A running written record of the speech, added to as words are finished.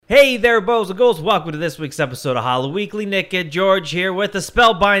Hey there, bows and ghouls. Welcome to this week's episode of Hollow Weekly. Nick and George here with a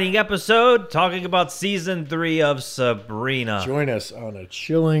spellbinding episode talking about Season 3 of Sabrina. Join us on a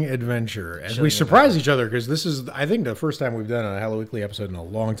chilling adventure as we surprise each other, because this is, I think, the first time we've done a Hollow Weekly episode in a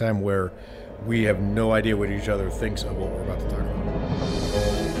long time where we have no idea what each other thinks of what we're about to talk about.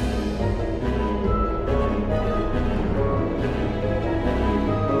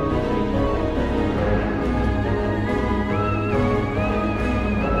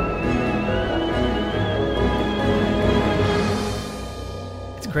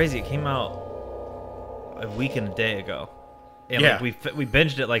 Crazy, it came out a week and a day ago, and yeah, we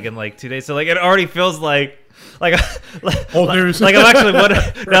binged it in 2 days. So it already feels like old news. I'm actually now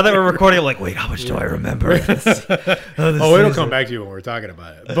that we're recording, I'm like, wait, how much do I remember? It'll come back to you when we're talking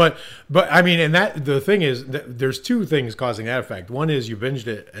about it. But I mean, and that the thing is, that there's two things causing that effect. One is you binged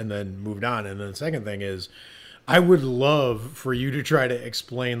it and then moved on, and then the second thing is, I would love for you to try to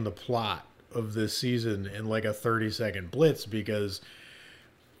explain the plot of this season in like a 30-second blitz, because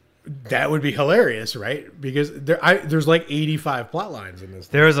that would be hilarious, right? Because there's like 85 plot lines in this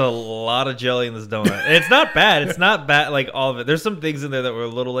thing. There's a lot of jelly in this donut. And it's not bad. It's not bad, like all of it. There's some things in there that were a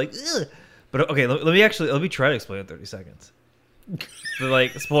little like, ugh. But okay, let me try to explain it in 30 seconds. But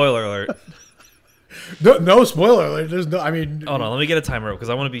spoiler alert. No spoiler alert. There's no. I mean, hold on. Let me get a timer because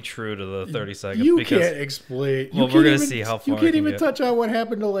I want to be true to the 30 seconds. You can't explain. Well, we're gonna see how far you can't even touch on what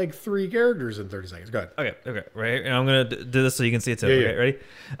happened to like 3 characters in 30 seconds. Go ahead. Okay. Right, and I'm gonna do this so you can see it too. Yeah, okay, ready?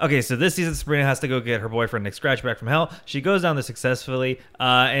 Okay, so this season, Sabrina has to go get her boyfriend Nick Scratch back from hell. She goes down there successfully,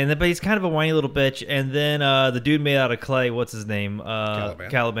 but he's kind of a whiny little bitch. And then the dude made out of clay, what's his name?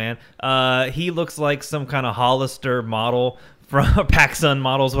 Caliban. He looks like some kind of Hollister model. From PacSun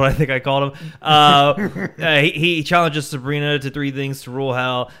models, what I think I called him. He challenges Sabrina to 3 things to rule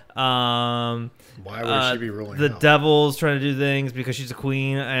hell. Why would she be ruling the hell? Devil's trying to do things because she's a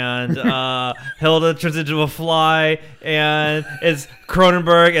queen, and Hilda turns into a fly, and it's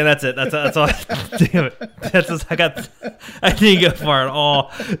Cronenberg, and that's it. That's all. Damn it. I didn't get far at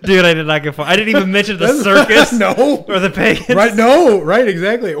all, dude. I did not get far. I didn't even mention the circus. No, or the pagans. Right? No, right?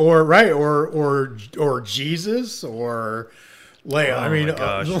 Exactly. Or Jesus or. Like, I mean,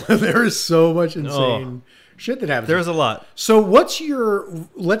 there is so much insane shit that happens. There's a lot. So what's your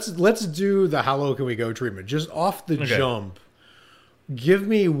let's do the how low can we go treatment just off the jump. Give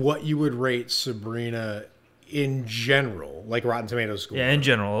me what you would rate Sabrina in general, like Rotten Tomatoes score. Yeah, in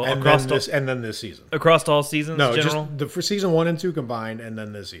general, and then this season. Across all seasons. No, in general? just for season 1 and 2 combined, and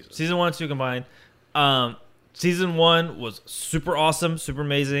then this season. Season 1 and 2 combined. Season 1 was super awesome, super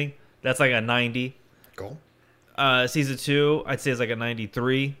amazing. That's like a 90. Cool. Season 2, I'd say is like a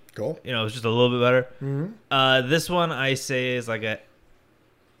 93. Cool. You know, it's just a little bit better. Mm-hmm. This one, I say, is like a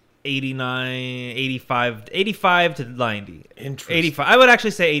 89, 85 to 90. Interesting. 85. I would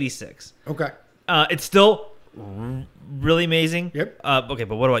actually say 86. Okay. It's still really amazing. Yep. Okay,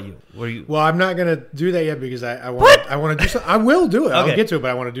 but what about you? What are you? Well, I'm not gonna do that yet because I want to do something. I will do it. Okay. I'll get to it, but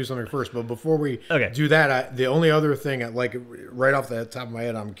I want to do something first. But before we do that, the only other thing, right off the top of my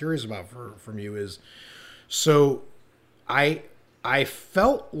head, I'm curious about from you is. So, I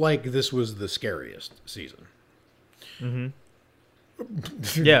felt like this was the scariest season.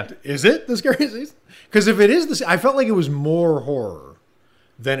 Mm-hmm. Yeah. Is it the scariest season? Because if it is I felt like it was more horror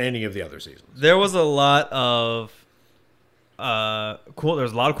than any of the other seasons. There was a lot of cool.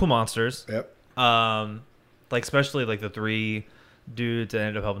 There's a lot of cool monsters. Yep. Especially the 3 dudes that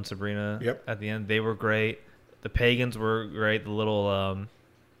ended up helping Sabrina. Yep. At the end, they were great. The pagans were great. The little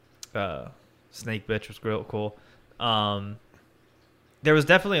snake bitch was real cool. There was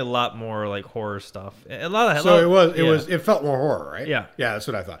definitely a lot more horror stuff. It felt more horror, right? Yeah, that's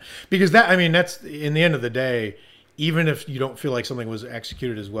what I thought. Because that's in the end of the day, even if you don't feel like something was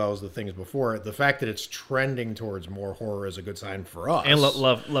executed as well as the things before it, the fact that it's trending towards more horror is a good sign for us. And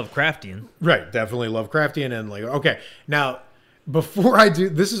Lovecraftian, right? Definitely Lovecraftian, and okay now. Before I do,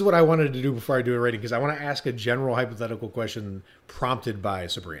 this is what I wanted to do before I do a rating, because I want to ask a general hypothetical question prompted by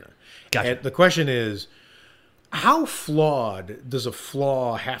Sabrina. Gotcha. And the question is, how flawed does a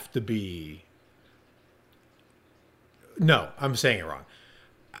flaw have to be? No, I'm saying it wrong.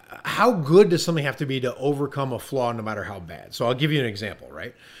 How good does something have to be to overcome a flaw no matter how bad? So I'll give you an example,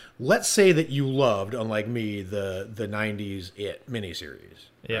 right? Let's say that you loved, unlike me, the 90s It miniseries,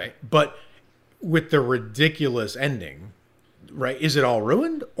 right? But with the ridiculous ending... Right? Is it all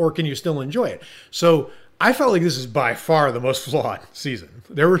ruined, or can you still enjoy it? So I felt like this is by far the most flawed season.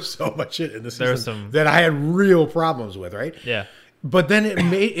 There was so much shit in this season that I had real problems with, right? Yeah. But then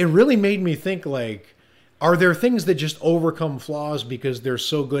it really made me think, are there things that just overcome flaws because they're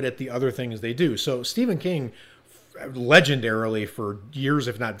so good at the other things they do? So Stephen King legendarily for years,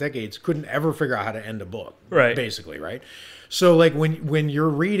 if not decades, couldn't ever figure out how to end a book. Right. Basically, right? So like when you're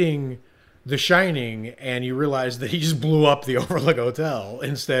reading The Shining and you realize that he just blew up the Overlook Hotel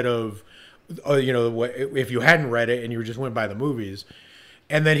instead of, if you hadn't read it and you just went by the movies,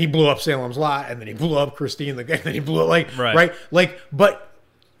 and then he blew up Salem's Lot, and then he blew up Christine, and then he blew up right? Like, but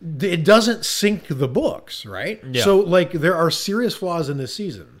it doesn't sink the books, right? Yeah. So like there are serious flaws in this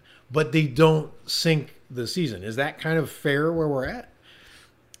season, but they don't sink the season. Is that kind of fair where we're at?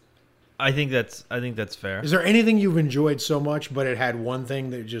 I think that's fair. Is there anything you've enjoyed so much, but it had one thing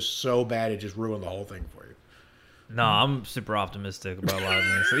that just so bad it just ruined the whole thing for you? No, I'm super optimistic about a lot of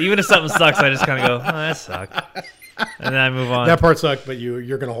things. So even if something sucks, I just kind of go, "Oh, that sucked," and then I move on. That part sucked, but you're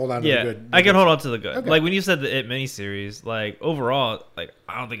going to hold on to the good. I can hold on to the good. Okay. Like when you said the It miniseries, like overall, like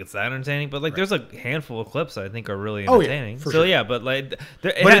I don't think it's that entertaining, but like there's a handful of clips I think are really entertaining. for so sure. Yeah, but like,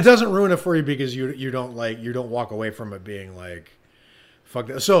 it doesn't ruin it for you because you don't walk away from it being like, fuck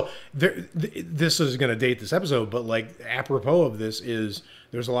that. So this is going to date this episode, but like apropos of this is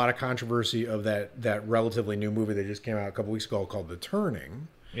there's a lot of controversy of that relatively new movie that just came out a couple weeks ago called The Turning.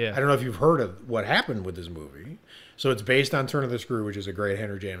 Yeah. I don't know if you've heard of what happened with this movie. So it's based on Turn of the Screw, which is a great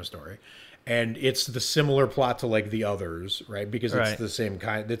Henry James story. And it's the similar plot to like The Others, right? Because it's the same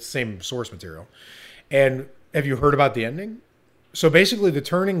kind, it's the same source material. And have you heard about the ending? So basically, The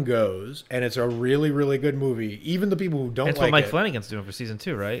Turning goes, and it's a really, really good movie. Even the people who don't like it. It's what Mike Flanagan's doing for season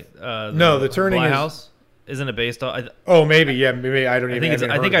 2, right? No, The Turning House. Isn't it based on? Maybe. Yeah, maybe. I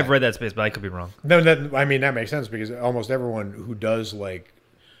think I've read that space, but I could be wrong. No, that makes sense because almost everyone who does like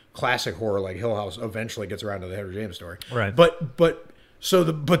classic horror, like Hill House, eventually gets around to the Henry James story. Right. But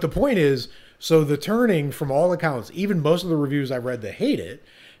the point is, so The Turning, from all accounts, even most of the reviews I read that hate it,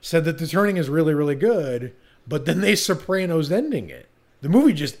 said that The Turning is really, really good. But then they Sopranos ending it. The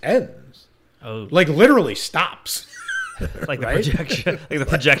movie just ends. Oh, like literally stops. Like the projection, like the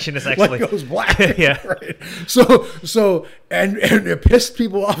projection is actually like goes black. Yeah. Right. So and it pissed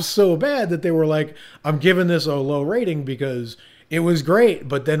people off so bad that they were like, "I'm giving this a low rating because it was great,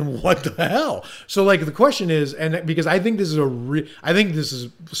 but then what the hell?" So like the question is, and because I think this is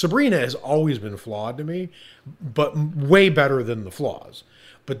Sabrina has always been flawed to me, but way better than the flaws.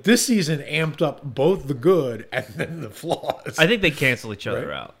 But this season amped up both the good and then the flaws. I think they cancel each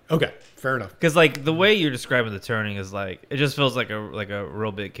other out. Okay, fair enough. Because like the way you're describing The Turning is like it just feels like a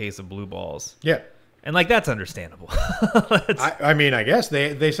real big case of blue balls. Yeah, and like that's understandable. I mean, I guess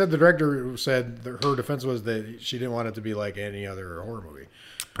they said the director said that her defense was that she didn't want it to be like any other horror movie,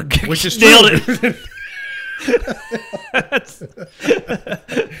 which is nailed it.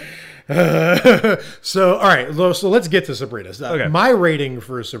 So all right, so let's get to Sabrina. Okay. My rating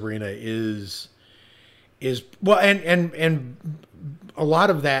for Sabrina is well, and a lot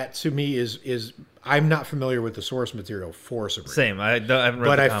of that to me is I'm not familiar with the source material for Sabrina. Same. I haven't read.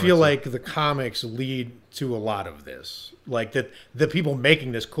 But the I comics feel yet. like the comics lead to a lot of this, like that the people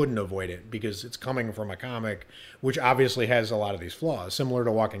making this couldn't avoid it because it's coming from a comic, which obviously has a lot of these flaws, similar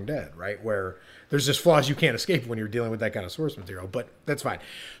to Walking Dead, right? Where there's just flaws you can't escape when you're dealing with that kind of source material, but that's fine.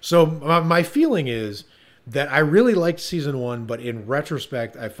 So my feeling is that I really liked season 1, but in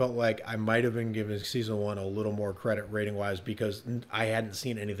retrospect, I felt like I might have been giving season 1 a little more credit rating-wise because I hadn't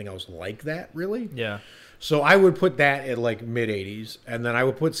seen anything else like that, really. Yeah. So I would put that at like mid-80s, and then I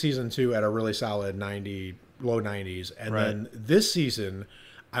would put season 2 at a really solid 90, low 90s, and then this season,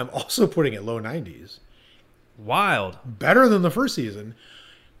 I'm also putting it low 90s. Wild. Better than the first season,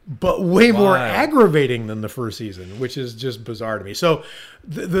 but way more aggravating than the first season, which is just bizarre to me. So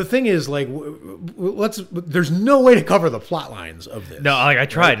the thing is, like, there's no way to cover the plot lines of this. No, like I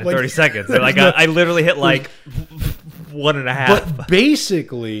tried in 30 seconds. Like I literally hit like 1.5. But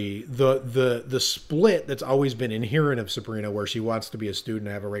basically, the split that's always been inherent of Sabrina, where she wants to be a student,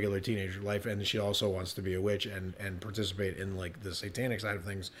 have a regular teenager life, and she also wants to be a witch and participate in like the satanic side of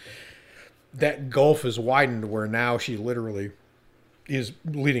things. That gulf is widened where now she literally is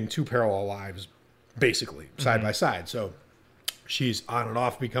leading two parallel lives, basically, side by side. So she's on and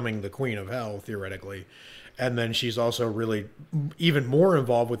off becoming the queen of hell, theoretically. And then she's also really even more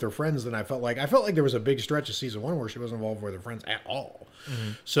involved with her friends than I felt like. I felt like there was a big stretch of season 1 where she wasn't involved with her friends at all.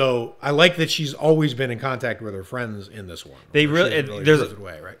 Mm-hmm. So I like that she's always been in contact with her friends in this one. They really there's a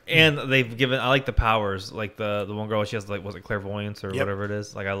way, right? And they've given. I like the powers, like the one girl. She has like was it clairvoyance or whatever it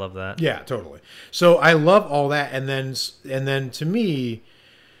is. Like I love that. Yeah, totally. So I love all that, and then to me,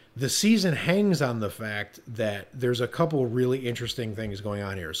 the season hangs on the fact that there's a couple really interesting things going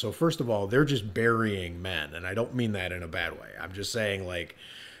on here. So first of all, they're just burying men, and I don't mean that in a bad way. I'm just saying, like,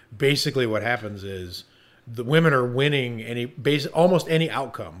 basically what happens is the women are winning almost any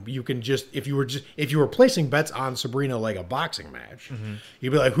outcome. You can just if you were placing bets on Sabrina like a boxing match,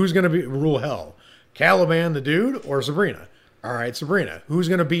 you'd be like, who's going to rule hell, Caliban the dude or Sabrina? All right, Sabrina. Who's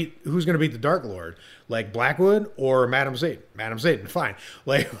gonna beat the Dark Lord? Like Blackwood or Madam Satan? Madam Satan, fine.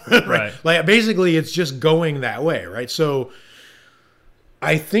 Like, right. Like basically, it's just going that way, right? So,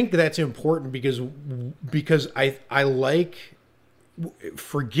 I think that's important because I like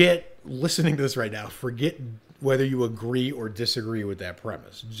forget listening to this right now. Forget whether you agree or disagree with that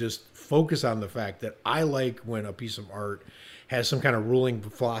premise. Just focus on the fact that I like when a piece of art has some kind of ruling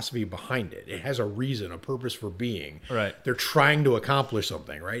philosophy behind it. It has a reason, a purpose for being. Right. They're trying to accomplish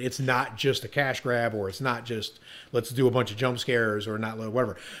something, right? It's not just a cash grab, or it's not just let's do a bunch of jump scares or not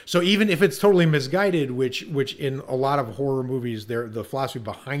whatever. So even if it's totally misguided, which in a lot of horror movies, the philosophy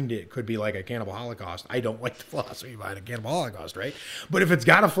behind it could be like a cannibal holocaust. I don't like the philosophy behind a cannibal holocaust, right? But if it's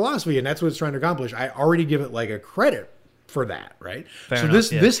got a philosophy and that's what it's trying to accomplish, I already give it like a credit for that, right? Fair so enough,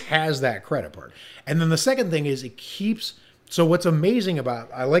 this has that credit part. And then the second thing is it keeps. So what's amazing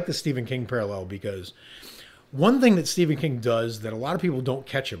I like the Stephen King parallel because one thing that Stephen King does that a lot of people don't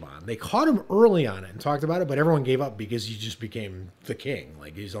catch him on, they caught him early on it and talked about it, but everyone gave up because he just became the king.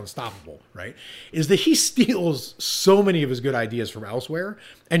 Like he's unstoppable, right? Is that he steals so many of his good ideas from elsewhere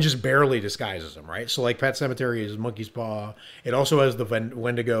and just barely disguises them, right? So like Pet Sematary is Monkey's Paw. It also has the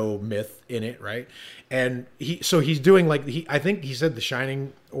Wendigo myth in it, right? And he's doing like I think he said The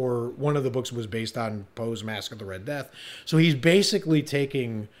Shining or one of the books was based on Poe's Mask of the Red Death. So he's basically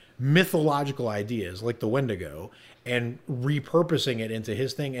taking mythological ideas like the Wendigo and repurposing it into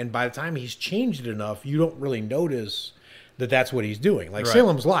his thing. And by the time he's changed it enough, you don't really notice that that's what he's doing. Like right.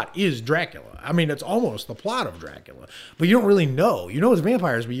 Salem's Lot is Dracula. I mean, it's almost the plot of Dracula, but you don't really know. You know it's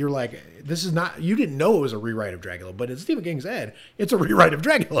vampires, but you're like, this is not. You didn't know it was a rewrite of Dracula, but in Stephen King's head, it's a rewrite of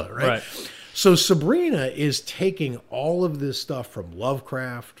Dracula, right? So Sabrina is taking all of this stuff from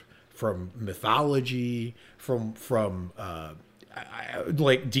Lovecraft, from mythology, from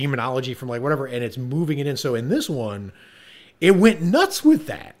like demonology, from like whatever, and it's moving it in. So in this one, it went nuts with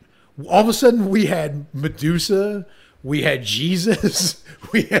that. All of a sudden, we had Medusa, we had Jesus,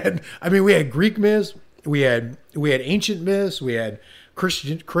 we had Greek myths, we had ancient myths, we had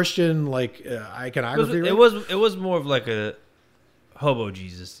Christian like iconography. It was more of like a hobo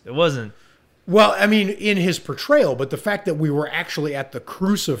Jesus. It wasn't. Well, I mean, in his portrayal, but the fact that we were actually at the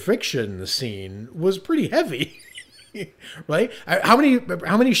crucifixion scene was pretty heavy. Right? How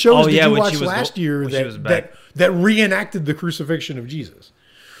many shows did you watch last year that reenacted the crucifixion of Jesus?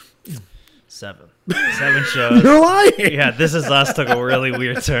 7 shows. You're lying. Yeah, This Is Us took a really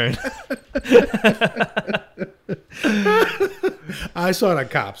weird turn. I saw it on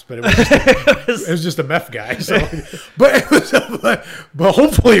Cops, but it was just a meth guy. So, but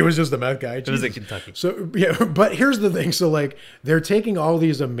hopefully it was just a meth guy. It was in Kentucky. So yeah, but here's the thing. So like they're taking all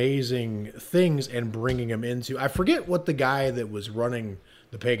these amazing things and bringing them into. I forget what the guy that was running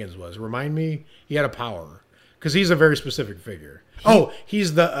the Pagans was. Remind me. He had a power because he's a very specific figure.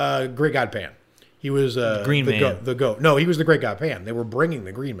 He's the great god Pan. He was Green Man. The goat. No, he was the great god Pan. They were bringing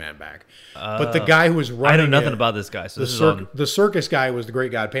the Green Man back. But the guy who was running I know nothing about this guy. So the circus guy was the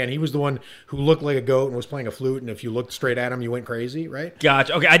great god Pan. He was the one who looked like a goat and was playing a flute. And if you looked straight at him, you went crazy, right?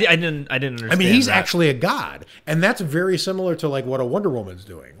 Gotcha. Okay, I didn't understand. I mean, he's actually a god, and that's very similar to like what a Wonder Woman's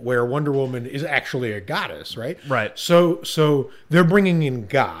doing, where Wonder Woman is actually a goddess, right? Right. So they're bringing in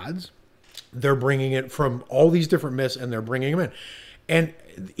gods. They're bringing it from all these different myths, and they're bringing them in. And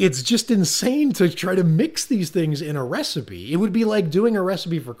it's just insane to try to mix these things in a recipe. It would be like doing a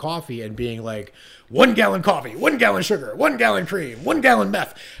recipe for coffee and being like, 1 gallon coffee, 1 gallon sugar, 1 gallon cream, 1 gallon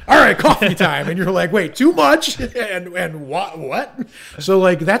meth. All right, coffee time. And you're like, wait, too much? And what? So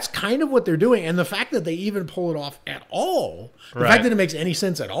like, that's kind of what they're doing. And the fact that they even pull it off at all, the fact that it makes any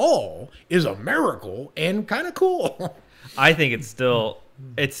sense at all is a miracle and kind of cool. I think it's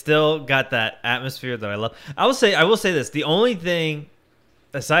still got that atmosphere that I love. I will say this. The only thing,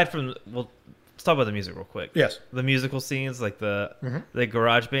 aside from, let's talk about the music real quick. Yes. The musical scenes, like the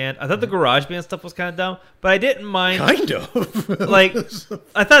garage band. I thought the garage band stuff was kind of dumb, but I didn't mind. Kind of. Like,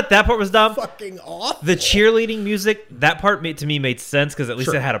 I thought that part was dumb. Fucking awful. The cheerleading music, that part to me made sense because at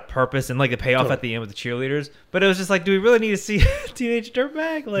least it had a purpose and like the payoff at the end with the cheerleaders. But it was just like, do we really need to see Teenage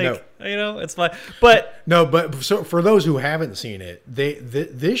Dirtbag? Like, it's fine. But so for those who haven't seen it,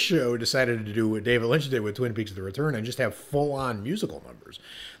 this show decided to do what David Lynch did with Twin Peaks: The Return and just have full on musical numbers.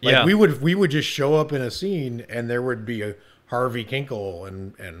 Like we would just show up in a scene and there would be a Harvey Kinkle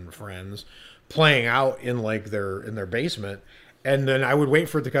and friends playing out in like in their basement, And then I would wait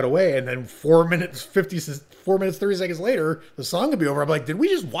for it to cut away, and then 4 minutes 30 seconds later, the song would be over. I'm like, did we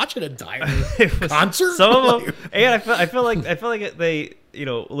just watch an entire concert? Some of them, and I feel like they,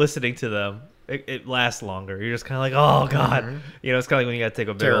 listening to them, it lasts longer. You're just kind of like, oh god, Mm-hmm. It's kind of like when you got to take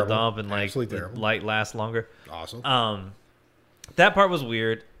a big old dump and like the light lasts longer. Awesome. That part was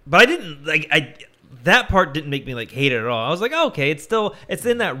weird, but I didn't like that part didn't make me like hate it at all. I was like, oh, okay, it's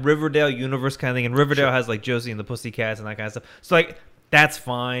in that Riverdale universe kind of thing, and Riverdale has like Josie and the Pussycats and that kind of stuff. So like that's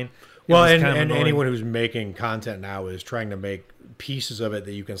fine. Well, and anyone who's making content now is trying to make pieces of it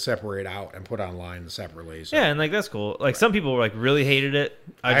that you can separate out and put online separately. So. Yeah, and like that's cool. Like some people like really hated it.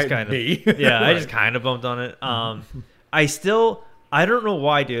 I just kind of right. I just kind of bumped on it. I don't know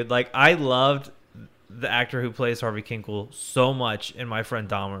why, dude. Like I loved the actor who plays Harvey Kinkle so much in My Friend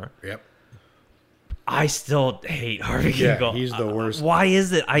Dahmer. Yep. I still hate Harvey Kinkle. He's the worst. Why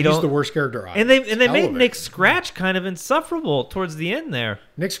is it? He's the worst character. And they made Nick Scratch kind of insufferable towards the end there.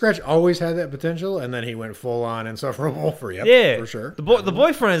 Nick Scratch always had that potential, and then he went full on insufferable for for sure. The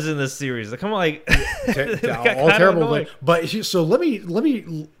boyfriend is in this series. They come like all terrible. But so let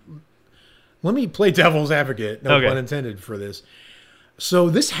me play devil's advocate. No pun intended for this.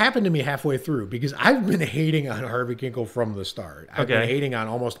 So this happened to me halfway through because I've been hating on Harvey Kinkle from the start. I've been hating on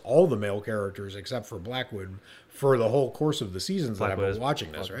almost all the male characters except for Blackwood for the whole course of the seasons that I've been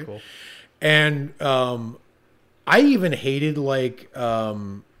watching this, right? Cool. And I even hated like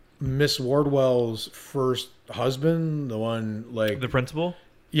Miss Wardwell's first husband, the one like the principal.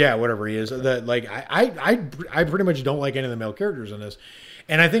 Yeah, whatever he is. That like I pretty much don't like any of the male characters in this.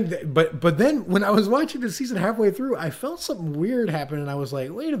 And I think that, but then when I was watching the season halfway through, I felt something weird happen, and I was like,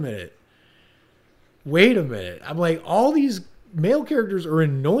 wait a minute. I'm like, all these male characters are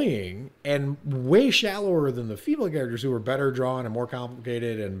annoying and way shallower than the female characters who are better drawn and more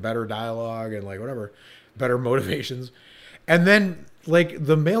complicated and better dialogue and like whatever, better motivations. And then like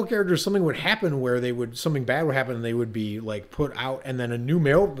the male characters, something would happen where something bad would happen and they would be like put out, and then a new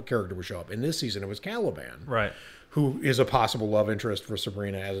male character would show up. In this season, it was Caliban. Right. Who is a possible love interest for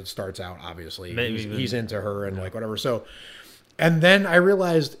Sabrina as it starts out, obviously. He's into her and like whatever. So, and then I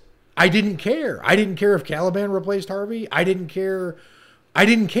realized I didn't care. I didn't care if Caliban replaced Harvey. I didn't care.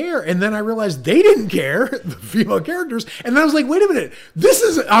 And then I realized they didn't care, the female characters. And then I was like, wait a minute, this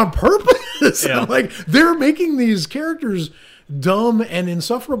is on purpose. Yeah. I'm like, they're making these characters dumb and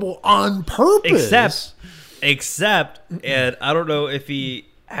insufferable on purpose. Except, and I don't know if he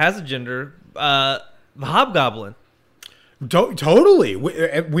has a gender, the Hobgoblin. Totally,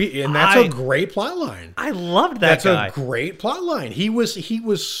 and that's a great plot line. I loved that guy. That's a great plot line. He was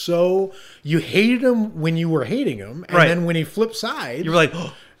so you hated him when you were hating him, and then when he flipped sides, you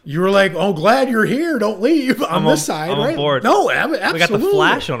were like, oh, glad you're here. Don't leave on this side, right? On board. No, absolutely. We got the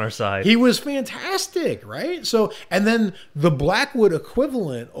Flash on our side. He was fantastic, right? So, and then the Blackwood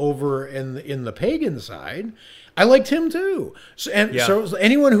equivalent over in the pagan side. I liked him too. So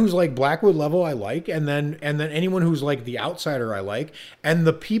anyone who's like Blackwood level, I like, and then anyone who's like the outsider, I like, and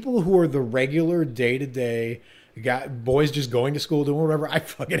the people who are the regular day to day boys just going to school doing whatever, I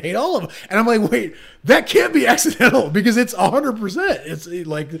fucking hate all of them. And I'm like, wait, that can't be accidental because it's 100%. It's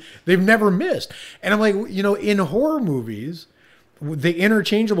like they've never missed. And I'm like, in horror movies, the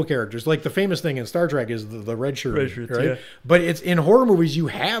interchangeable characters, like the famous thing in Star Trek is the red shirt, right? Yeah. But it's in horror movies, you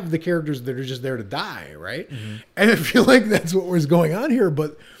have the characters that are just there to die, right? Mm-hmm. And I feel like that's what was going on here,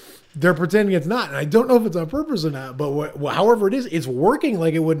 but they're pretending it's not. And I don't know if it's on purpose or not, but however it is, it's working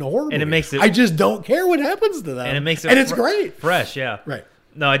like it would in a horror movie. And it makes it. I just don't care what happens to them. And it makes it. And it's great. Fresh, yeah. Right.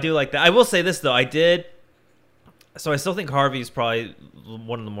 No, I do like that. I will say this, though. So I still think Harvey's probably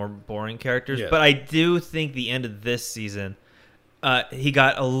one of the more boring characters, but I do think the end of this season, he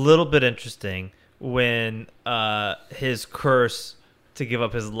got a little bit interesting when his curse to give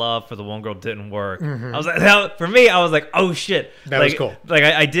up his love for the one girl didn't work. Mm-hmm. I was like, for me, I was like, oh shit, that was cool. Like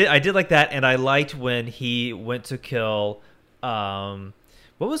I did like that, and I liked when he went to kill.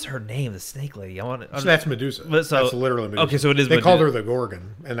 What was her name? The snake lady. So that's Medusa. That's literally Medusa. Okay, so it is. They called her the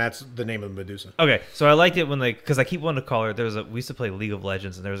Gorgon, and that's the name of Medusa. Okay, so I liked it when because I keep wanting to call her. We used to play League of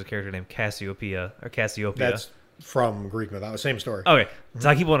Legends, and there was a character named Cassiopeia. That's from Greek mythology. Same story. Okay, so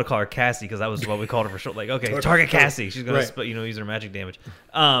I keep wanting to call her Cassie because that was what we called her for short. Like, okay, target Cassie. She's gonna use her magic damage.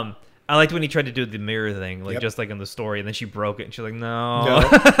 I liked when he tried to do the mirror thing, just like in the story, and then she broke it, and she's like, no.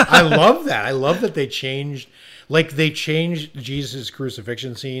 I love that. I love that they changed Jesus'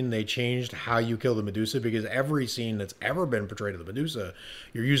 crucifixion scene. They changed how you kill the Medusa, because every scene that's ever been portrayed of the Medusa,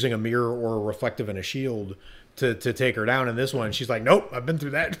 you're using a mirror or a reflective and a shield to take her down. In this one, she's like, nope, I've been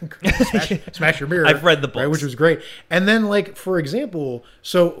through that. Smash your mirror. I've read the books. Right, which was great. And then, like, for example,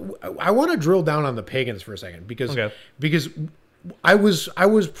 so I want to drill down on the pagans for a second, because I was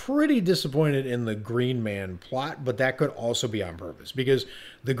pretty disappointed in the Green Man plot, but that could also be on purpose because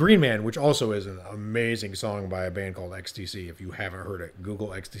the Green Man, which also is an amazing song by a band called XTC. If you haven't heard it, Google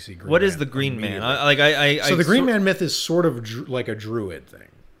XTC Green What Man is the Green Man? So the Green Man myth is sort of like a druid thing.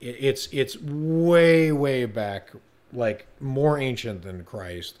 It's way back, like more ancient than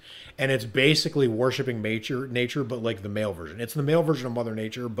Christ, and it's basically worshiping nature, but like the male version. It's the male version of Mother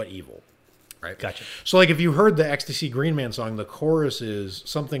Nature, but evil. Right. Gotcha. So, like, if you heard the XTC Green Man song, the chorus is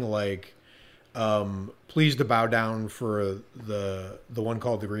something like, "Please to bow down for the one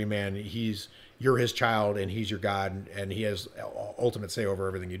called the Green Man. You're his child, and he's your God, and he has ultimate say over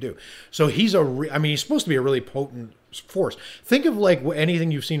everything you do." So he's he's supposed to be a really potent force. Think of like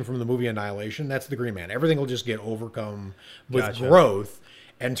anything you've seen from the movie Annihilation. That's the Green Man. Everything will just get overcome with growth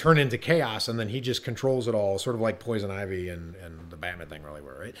and turn into chaos, and then he just controls it all, sort of like Poison Ivy and the Batman thing, really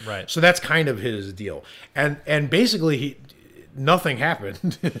were, right? Right. So that's kind of his deal, and basically nothing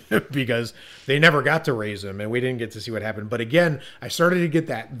happened because they never got to raise him, and we didn't get to see what happened. But again, I started to get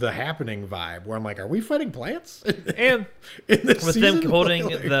the happening vibe where I'm like, are we fighting plants? And with them holding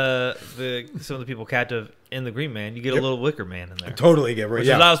the some of the people captive in the Green Man, you get a little Wicker Man in there. Totally get right. Which is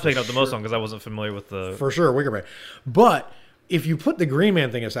I was picking up the most on because I wasn't familiar with the for sure Wicker Man, but. If you put the Green Man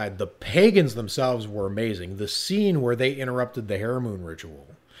thing aside, the pagans themselves were amazing. The scene where they interrupted the Hare Moon ritual,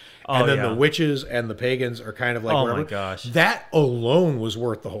 and then the witches and the pagans are kind of like, my gosh, that alone was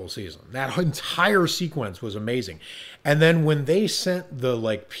worth the whole season. That entire sequence was amazing. And then when they sent the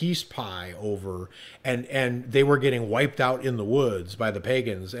like peace pie over, and they were getting wiped out in the woods by the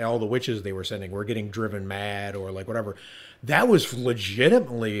pagans, and all the witches they were sending were getting driven mad or like whatever. That was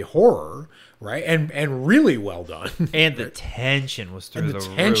legitimately horror, right? And really well done. And the tension was through the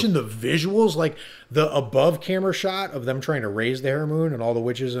tension, roof. The visuals, like the above camera shot of them trying to raise the Hare Moon and all the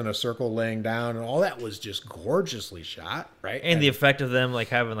witches in a circle laying down and all that was just gorgeously shot, right? And the effect of them like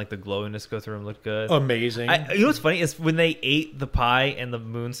having like the glowiness go through them looked good. Amazing. You know what's funny is when they ate the pie and the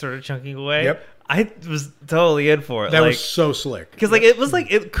moon started chunking away. Yep. I was totally in for it. That was so slick. Because like it was like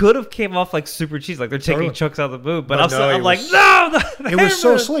it could have came off like super cheesy, like they're taking chunks out of the moon. But I'm like, no, it was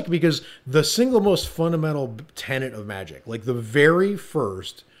so slick because the single most fundamental tenet of magic, like the very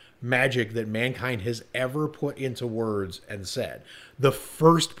first magic that mankind has ever put into words and said, the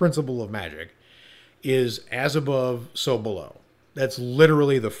first principle of magic is as above, so below. That's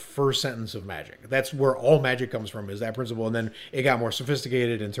literally the first sentence of magic. That's where all magic comes from, is that principle. And then it got more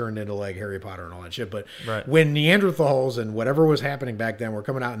sophisticated and turned into like Harry Potter and all that shit. But when Neanderthals and whatever was happening back then were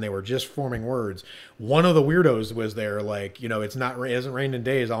coming out and they were just forming words, one of the weirdos was there like, it hasn't rained in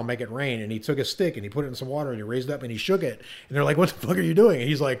days, I'll make it rain. And he took a stick and he put it in some water and he raised it up and he shook it. And they're like, what the fuck are you doing? And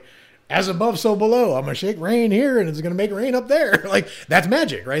he's like, as above, so below. I'm going to shake rain here and it's going to make rain up there. Like, that's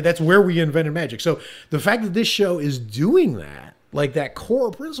magic, right? That's where we invented magic. So the fact that this show is doing that, like that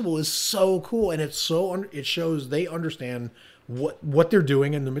core principle is so cool, and it shows they understand what they're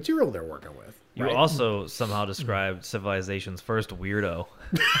doing and the material they're working with. You also somehow described civilization's first weirdo.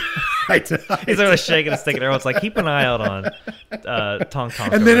 He's like shaking a stick, and everyone's like, "Keep an eye out on Tong."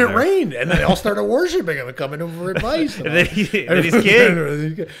 And then it rained, and then they all started worshiping him and coming over for advice. And then he's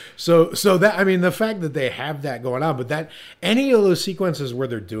king. So that the fact that they have that going on, but that any of those sequences where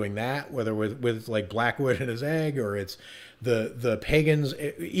they're doing that, whether with like Blackwood and his egg, or it's the pagans,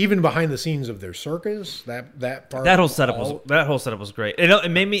 even behind the scenes of their circus, that part, that whole setup was great. It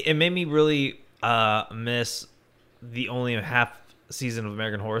made me really miss the only half season of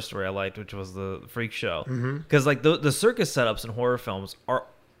American Horror Story I liked, which was the Freak Show, because like the circus setups in horror films are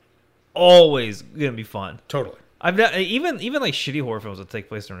always gonna be fun. Totally. Even like shitty horror films that take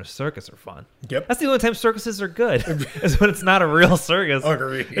place during a circus are fun. Yep. That's the only time circuses are good is when it's not a real circus.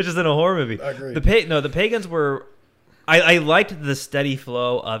 Agreed. It's just in a horror movie. Agreed. The pagans were. I liked the steady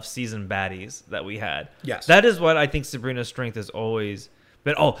flow of season baddies that we had. Yes. That is what I think Sabrina's strength has always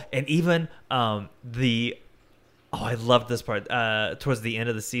been. Oh, and even I loved this part towards the end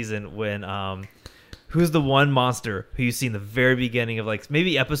of the season when who's the one monster who you see in the very beginning of like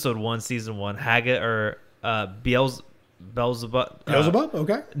maybe episode 1, season 1, Haggett or Beelzebub? Beelzebub?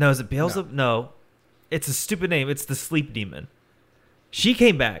 Okay. No, is it Beelzebub? No. It's a stupid name. It's the sleep demon. She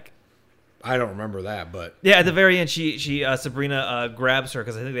came back. I don't remember that, but yeah, at the very end, she Sabrina grabs her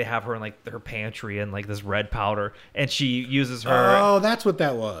because I think they have her in like her pantry and like this red powder, and she uses her. Oh, that's what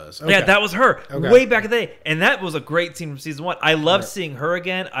that was. Okay. Yeah, that was her way back in the day, and that was a great scene from season 1. I loved seeing her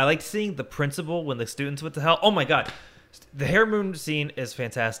again. I liked seeing the principal when the students went to hell. Oh my god, the Hare Moon scene is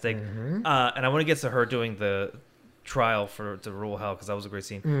fantastic, and I want to get to her doing the trial to rule hell because that was a great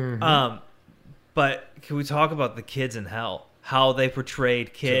scene. But can we talk about the kids in hell? How they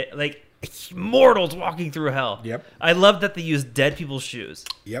portrayed mortals walking through hell. Yep. I love that they used dead people's shoes.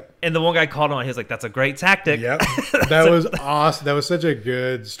 Yep. And the one guy called him on. He was like, "That's a great tactic." Yep. That was awesome. That was such a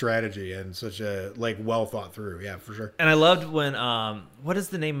good strategy and such a well thought through. Yeah, for sure. And I loved when what is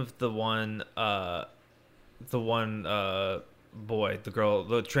the name of the one boy, the girl,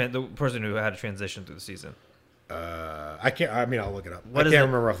 the person who had a transition through the season? I can't. I mean, I'll look it up. What I is can't it?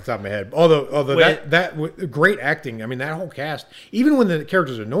 remember off the top of my head. Although that great acting. I mean, that whole cast. Even when the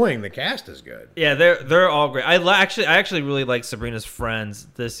character's annoying, the cast is good. Yeah, they're all great. I actually really like Sabrina's friends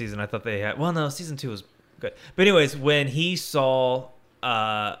this season. I thought they had. Well, no, season 2 was good. But anyways, when he saw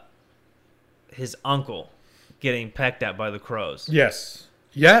his uncle getting pecked at by the crows. Yes.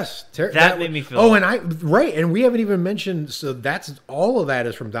 Yes, that made me feel. Oh, and we haven't even mentioned. So that's all of that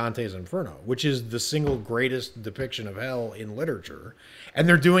is from Dante's Inferno, which is the single greatest depiction of hell in literature, and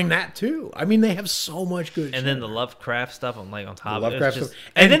they're doing that too. I mean, they have so much good. And then the Lovecraft stuff on top. The Lovecraft just, stuff,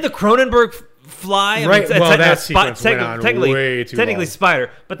 and then the Cronenberg fly. Right. That sequence went on way too long. Technically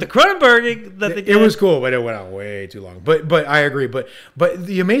Spider, but the Cronenberging that they did. It was cool, but it went on way too long. But I agree. But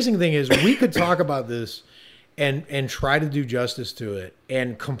the amazing thing is, we could talk about this. And try to do justice to it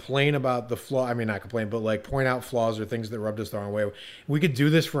and complain about the flaw. I mean, not complain, but like point out flaws or things that rubbed us the wrong way. We could do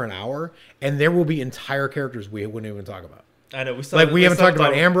this for an hour, and there will be entire characters we wouldn't even talk about. I know we haven't talked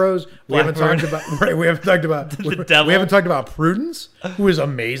about Ambrose. We haven't talked about We haven't talked about the devil. We haven't talked about Prudence, who is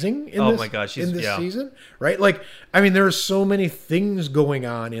amazing in this. My God, in this season, right? Like, I mean, there are so many things going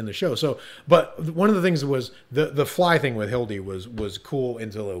on in the show. So, but one of the things was the fly thing with Hildy was cool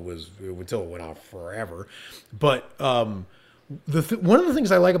until it went on forever. But one of the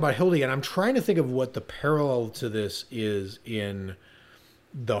things I like about Hildy, and I'm trying to think of what the parallel to this is in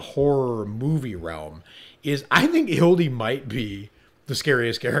the horror movie realm, is I think Hildy might be the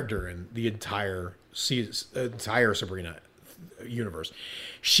scariest character in the entire Sabrina universe.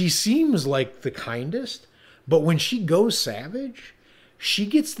 She seems like the kindest, but when she goes savage, she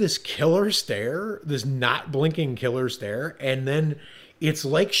gets this killer stare, this not blinking killer stare, and then it's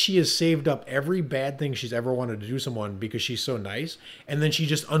like she has saved up every bad thing she's ever wanted to do to someone because she's so nice, and then she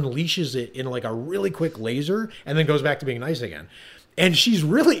just unleashes it in like a really quick laser and then goes back to being nice again. And she's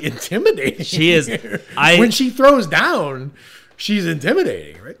really intimidating. She is. When she throws down, she's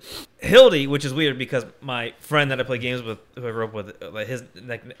intimidating, right? Hildy, which is weird because my friend that I play games with, who I grew up with, his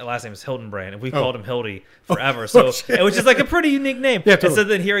last name is Hildenbrand, and we called him Hildy forever. Which is like a pretty unique name. Yeah, totally. And so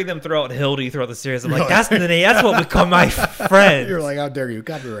then hearing them throw out Hildy throughout the series, I'm like, that's the name. That's what we call my friends. You're like, how dare you?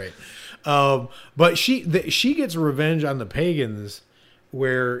 Copyright. But she gets revenge on the pagans,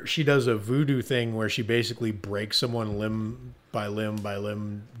 where she does a voodoo thing where she basically breaks someone limb by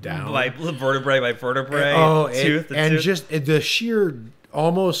limb down, like vertebrae by vertebrae, tooth just the sheer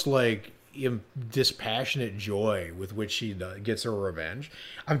almost like dispassionate joy with which she gets her revenge.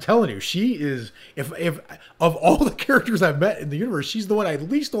 I'm telling you, she is, if of all the characters I've met in the universe, she's the one I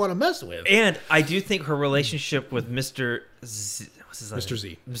least want to mess with. And I do think her relationship with Mr. Z, what's his name?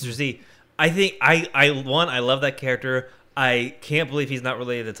 Mr. Z. I think I love that character. I can't believe he's not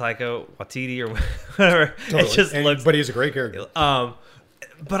related to Taika Waititi or whatever. Totally. It just looks. But he's a great character. But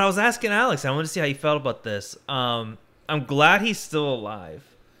I was asking Alex. I wanted to see how he felt about this. I'm glad he's still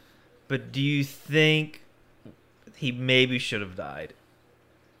alive. But do you think he maybe should have died?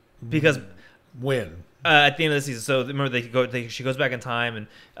 Because when at the end of the season, so remember she goes back in time and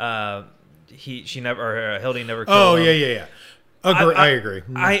Hildy never. Killed him. Yeah. I agree.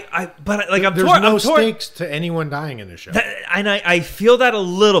 But like there's no stakes to anyone dying in the show, and I feel that a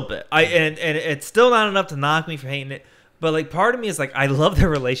little bit. And it's still not enough to knock me for hating it. But like part of me is like, I love their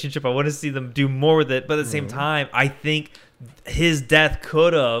relationship. I want to see them do more with it. But at the same time, I think his death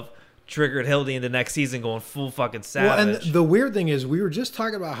could have triggered Hildy into next season going full fucking savage. Well, and the weird thing is, we were just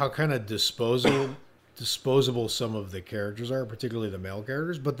talking about how kind of disposable some of the characters are, particularly the male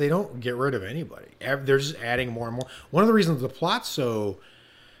characters, but they don't get rid of anybody. They're just adding more and more. One of the reasons the plot's so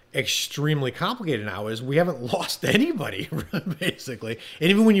extremely complicated now is we haven't lost anybody, basically. And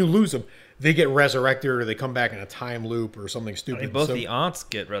even when you lose them, they get resurrected or they come back in a time loop or something stupid. I mean, both the aunts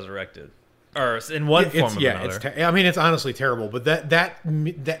get resurrected. Or in one form or another. I mean, it's honestly terrible, but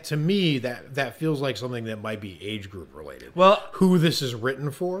that to me that feels like something that might be age group related. Well, who this is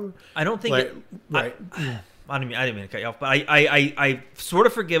written for? I don't think right. I didn't mean to cut you off, but I sort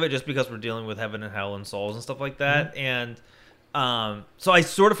of forgive it just because we're dealing with heaven and hell and souls and stuff like that, and so I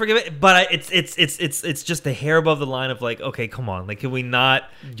sort of forgive it, but it's just a hair above the line of like, okay, come on, like, can we not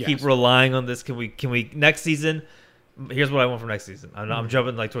keep relying on this? Can we next season? Here's what I want from next season. I'm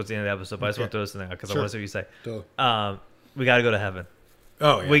jumping like towards the end of the episode, but I just want to throw this in there because I want to see what you say. We got to go to heaven.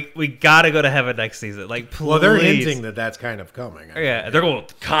 Oh, yeah. We got to go to heaven next season. Like, please. Well, they're hinting that that's kind of coming. Yeah, they're going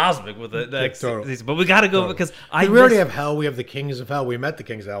cosmic with it next season. But we got to go because we already have hell. We have the Kings of Hell. We met the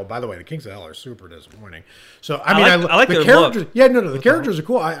Kings of Hell. By the way, the Kings of Hell are super disappointing. So, I mean, I like the characters. Look. Yeah, no, the characters are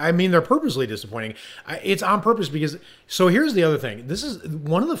cool. I mean, they're purposely disappointing. It's on purpose because. So here's the other thing. This is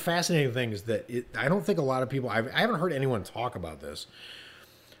one of the fascinating things that I don't think a lot of people. I haven't heard anyone talk about this.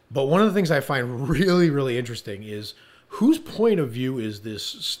 But one of the things I find really, really interesting is whose point of view is this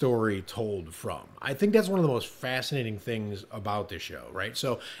story told from? I think that's one of the most fascinating things about this show, right?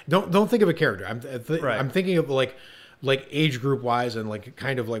 So don't think of a character. I'm thinking of like age group wise and like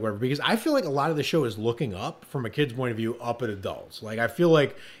kind of like whatever, because I feel like a lot of the show is looking up from a kid's point of view up at adults. Like I feel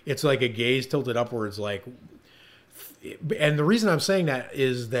like it's like a gaze tilted upwards, like, and the reason I'm saying that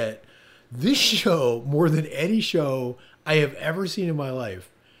is that this show, more than any show I have ever seen in my life,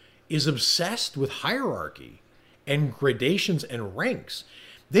 is obsessed with hierarchy and gradations and ranks.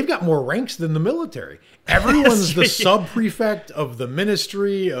 They've got more ranks than the military. Everyone's the sub-prefect of the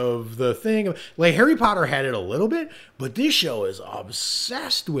ministry of the thing. Like Harry Potter had it a little bit, but this show is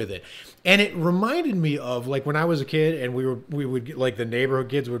obsessed with it. And it reminded me of like when I was a kid and we would like the neighborhood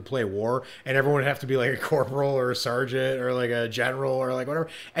kids would play war and everyone would have to be like a corporal or a sergeant or like a general or like whatever.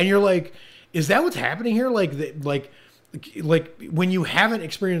 And you're like, is that what's happening here? Like when you haven't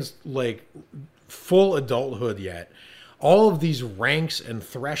experienced like full adulthood yet, all of these ranks and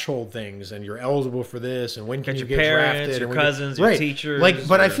threshold things, and you're eligible for this, and when can you get drafted, your cousins, your teachers,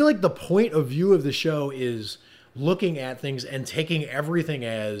 but I feel like the point of view of the show is looking at things and taking everything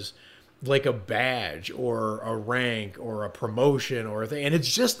as like a badge or a rank or a promotion or a thing, and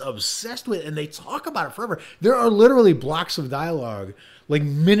it's just obsessed with it, and they talk about it forever. There are literally blocks of dialogue, like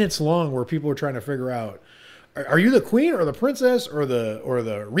minutes long, where people are trying to figure out, are you the queen or the princess or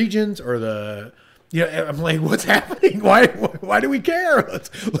the regent or the, you know, I'm like, what's happening? Why do we care?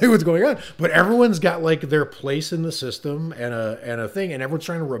 Like, what's going on? But everyone's got like their place in the system and a thing, and everyone's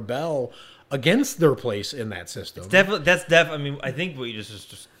trying to rebel against their place in that system. I mean, I think what you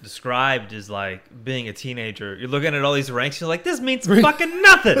just described is like being a teenager. You're looking at all these ranks. You're like, this means fucking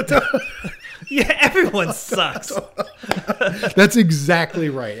nothing. Yeah, everyone sucks. That's exactly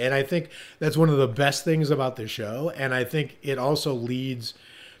right. And I think that's one of the best things about the show. And I think it also leads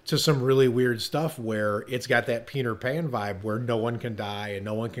to some really weird stuff where it's got that Peter Pan vibe where no one can die and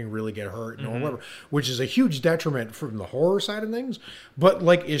no one can really get hurt, no one, whatever, which is a huge detriment from the horror side of things, but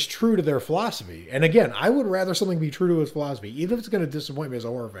like is true to their philosophy. And again, I would rather something be true to its philosophy, even if it's going to disappoint me as a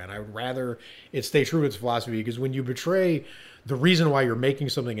horror fan. I would rather it stay true to its philosophy, because when you betray the reason why you're making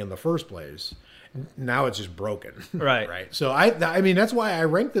something in the first place, now it's just broken. Right. So I mean, that's why I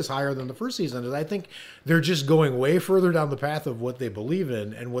rank this higher than the first season, is I think they're just going way further down the path of what they believe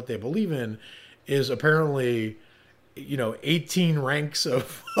in, and what they believe in is apparently, 18 ranks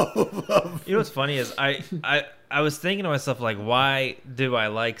of You know what's funny is I was thinking to myself, like, why do I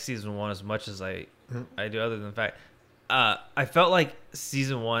like season 1 as much as I do, other than the fact I felt like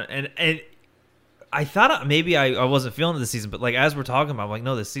season 1 and I thought maybe I wasn't feeling it this season, but like as we're talking about, I'm like,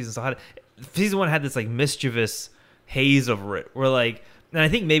 no, this season's so hot. Season 1 had this like mischievous haze over it, where like, and I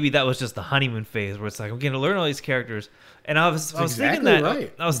think maybe that was just the honeymoon phase, where it's like I'm getting to learn all these characters, and I was thinking that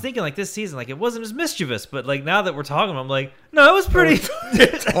right. I was thinking like this season, like it wasn't as mischievous, but like now that we're talking, I'm like, no, it was pretty.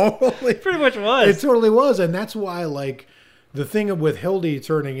 It totally, pretty much was. It totally was, and that's why like the thing with Hildy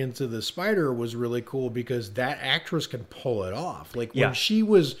turning into the spider was really cool, because that actress can pull it off. Like when she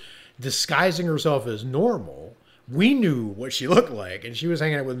was disguising herself as normal, we knew what she looked like, and she was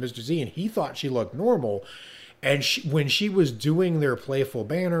hanging out with Mr. Z, and he thought she looked normal. And when she was doing their playful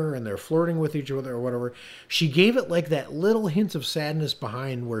banter and they're flirting with each other or whatever, she gave it like that little hint of sadness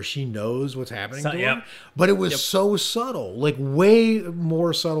behind where she knows what's happening to her. But it was so subtle, like way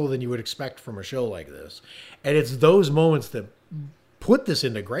more subtle than you would expect from a show like this. And it's those moments that put this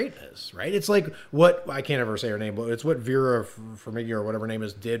into greatness, right? It's like what, I can't ever say her name, but it's what Vera Farmiga or whatever her name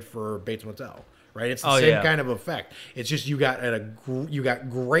is did for Bates Motel. Right, it's the same kind of effect. It's just you got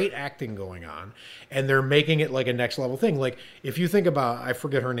great acting going on, and they're making it like a next level thing. Like if you think about, I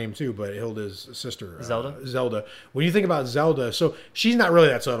forget her name too, but Hilda's sister, Zelda. When you think about Zelda, so she's not really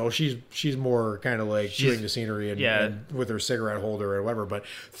that subtle. She's more kind of like chewing the scenery and with her cigarette holder or whatever. But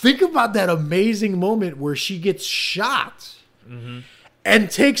think about that amazing moment where she gets shot. Mm-hmm.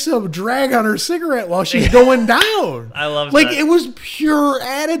 And takes a drag on her cigarette while she's going down. I love that. Like, it was pure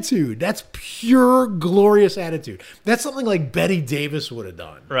attitude. That's pure glorious attitude. That's something like Bette Davis would have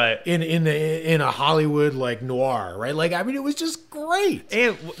done. Right. In a Hollywood like noir, right? Like, I mean, it was just great.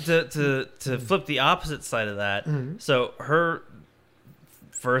 And to flip the opposite side of that, so her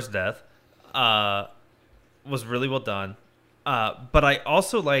first death was really well done. But I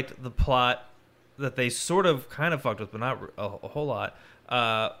also liked the plot that they sort of kind of fucked with, but not a whole lot,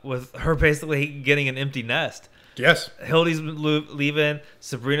 with her basically getting an empty nest. Yes. Hildy's leaving.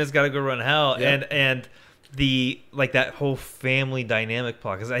 Sabrina's got to go run hell. Yep. And the like that whole family dynamic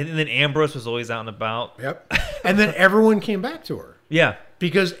plot. Because then Ambrose was always out and about. Yep. And then everyone came back to her. Yeah.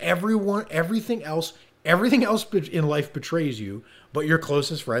 Because everything else in life betrays you, but your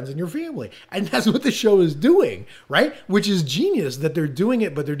closest friends and your family. And that's what the show is doing, right? Which is genius that they're doing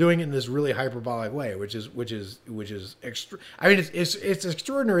it, but they're doing it in this really hyperbolic way, which is extra. I mean, it's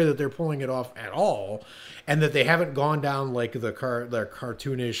extraordinary that they're pulling it off at all, and that they haven't gone down like the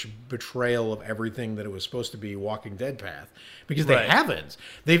cartoonish betrayal of everything that it was supposed to be Walking Dead path, because they haven't.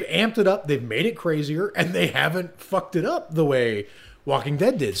 They've amped it up, they've made it crazier, and they haven't fucked it up the way Walking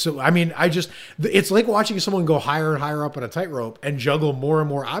Dead did. So, I mean, it's like watching someone go higher and higher up on a tightrope and juggle more and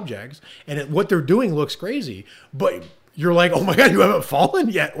more objects. And what they're doing looks crazy, but you're like, oh my God, you haven't fallen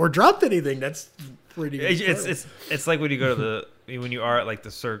yet or dropped anything. That's pretty. It's like when you go to when you are at like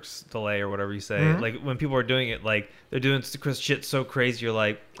the Cirque du Soleil or whatever you say, like when people are doing it, like they're doing shit so crazy, you're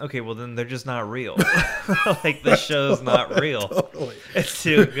like, okay, well then they're just not real. Like the show's not real. Totally. It's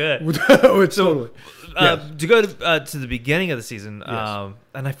too good. It's totally. To go to the beginning of the season, yes.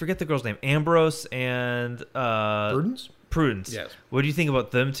 And I forget the girl's name, Ambrose and Prudence. Yes. What do you think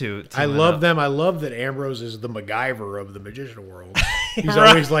about them two? I love them. I love that Ambrose is the MacGyver of the magician world. He's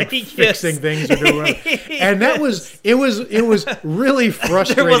always like fixing things or doing and it was really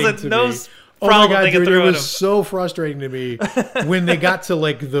frustrating. There was no problem. Oh my God, dude, it was so frustrating to me when they got to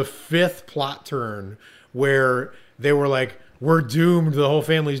like the fifth plot turn where they were like, we're doomed. The whole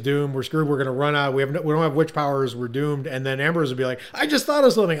family's doomed. We're screwed. We're going to run out. We don't have witch powers. We're doomed. And then Ambrose would be like, I just thought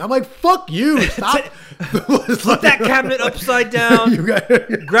of something. I'm like, fuck you. Stop. Put that cabinet upside down.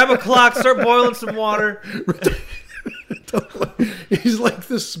 Grab a clock. Start boiling some water. He's like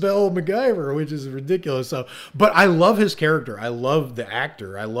the spell MacGyver, which is ridiculous. So, but I love his character. I love the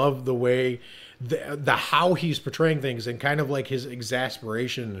actor. I love the way, the how he's portraying things and kind of like his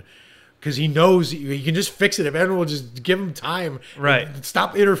exasperation. Because he knows he can just fix it if everyone will just give him time. Right.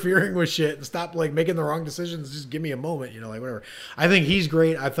 Stop interfering with shit and stop like making the wrong decisions. Just give me a moment, like whatever. I think he's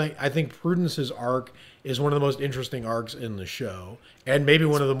great. I think Prudence's arc is one of the most interesting arcs in the show. And maybe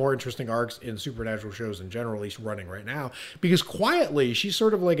one of the more interesting arcs in supernatural shows in general, at least running right now. Because quietly, she's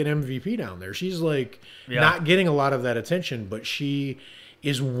sort of like an MVP down there. She's like not getting a lot of that attention, but she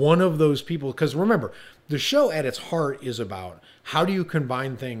is one of those people. Because remember, the show at its heart is about how do you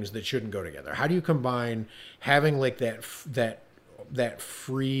combine things that shouldn't go together? How do you combine having like that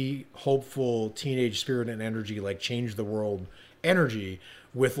free, hopeful teenage spirit and energy, like change the world energy,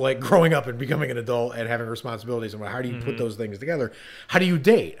 with like growing up and becoming an adult and having responsibilities, and how do you put those things together? How do you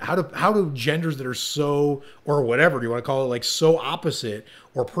date? How do genders that are so, or whatever do you want to call it, like so opposite,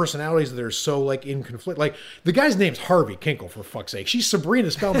 or personalities that are so like in conflict? Like the guy's name's Harvey Kinkle, for fuck's sake. She's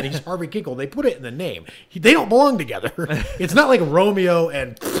Sabrina Spellman. He's Harvey Kinkle. They put it in the name. They don't belong together. It's not like Romeo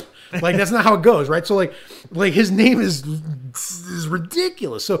and like that's not how it goes, right? So like his name is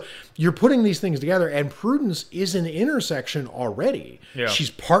ridiculous. So you're putting these things together, and Prudence is an intersection already. Yeah. She's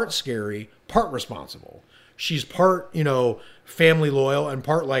part scary, part responsible. She's part, family loyal, and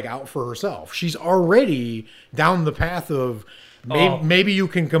part like out for herself. She's already down the path of maybe you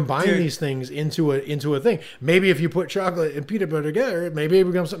can combine these things into a thing. Maybe if you put chocolate and peanut butter together, maybe it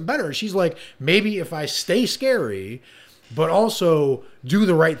becomes something better. She's like, maybe if I stay scary, but also do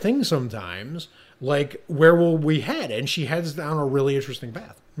the right thing sometimes, like where will we head? And she heads down a really interesting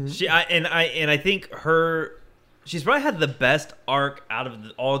path. I think she's probably had the best arc out of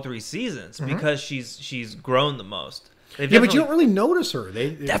all 3 seasons because she's grown the most. But you don't really notice her.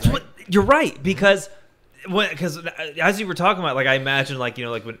 What you're right, because as you were talking about, like I imagine like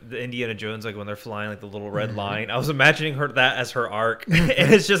when the Indiana Jones, like when they're flying like the little red line, I was imagining that as her arc, and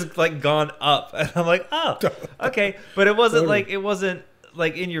it's just like gone up, and I'm like, oh, okay, but it wasn't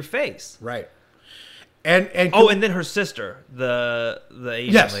like in your face, right? And then her sister, the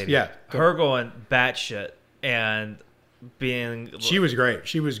Asian lady, her going batshit and being. She was great.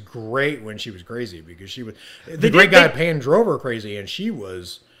 She was great when she was crazy, because the great guy Pan drove her crazy, and she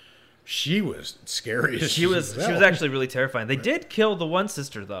was scary. She was actually really terrifying. They did kill the one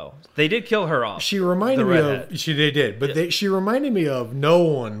sister though. They did kill her off. She reminded me of she reminded me of, no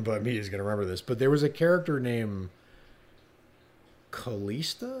one but me is going to remember this, but there was a character named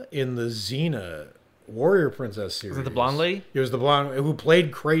Kalista in the Xena Warrior Princess series. Was it the blonde lady? It was the blonde who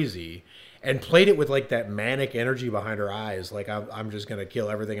played crazy and played it with like that manic energy behind her eyes. Like I'm just going to kill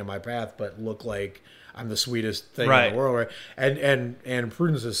everything in my path, but look like I'm the sweetest thing Right. in the world, right? And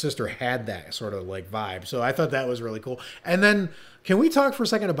Prudence's sister had that sort of like vibe. So I thought that was really cool. And then can we talk for a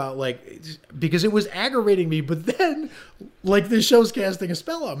second about like, because it was aggravating me, but then like this show's casting a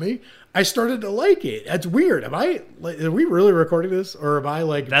spell on me, I started to like it. That's weird. Am I like, are we really recording this, or am I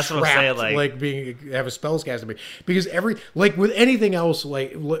like That's trapped, what I'm saying, like being have a spells cast on me? Because like with anything else,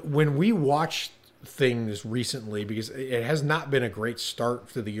 like when we watch things recently, because it has not been a great start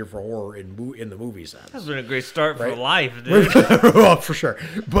to the year for horror in the movie sense. That's been a great start for Right? life, dude. Well, for sure.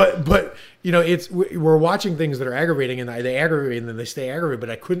 But you know, we're watching things that are aggravating, and they aggravate, and then they stay aggravated. But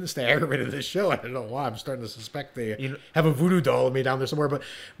I couldn't stay aggravated in this show. I don't know why. I'm starting to suspect they have a voodoo doll of me down there somewhere. But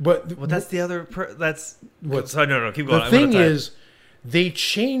Well, that's the other. That's What's- So no, keep going. the thing is, they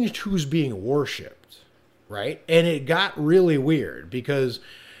changed who's being worshipped, right? And it got really weird because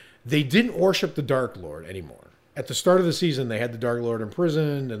they didn't worship the Dark Lord anymore. At the start of the season, they had the Dark Lord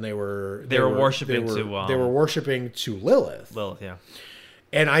imprisoned, and they were worshiping they were worshiping to Lilith. Lilith, yeah.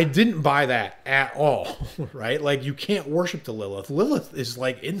 And I didn't buy that at all, right? Like, you can't worship the Lilith. Lilith is,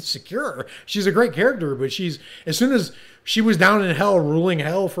 like, insecure. She's a great character, but as soon as she was down in hell, ruling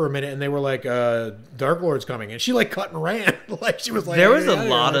hell for a minute, and they were like, Dark Lord's coming, and she, like, cut and ran. Like, she was like... There was a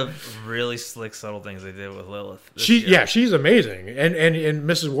lot of really slick, subtle things they did with Lilith. She's amazing. And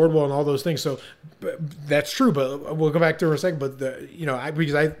Mrs. Wardwell and all those things. So, that's true, but we'll go back to her in a second.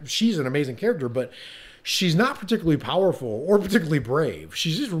 But, she's an amazing character, but... she's not particularly powerful or particularly brave.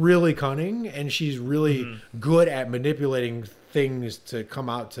 She's just really cunning, and she's really good at manipulating things to come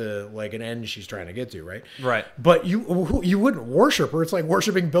out to like an end she's trying to get to, right? Right. But you wouldn't worship her. It's like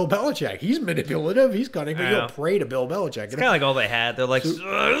worshiping Bill Belichick. He's manipulative. He's cunning, but you'll pray to Bill Belichick. It's kind of like all they had. They're like,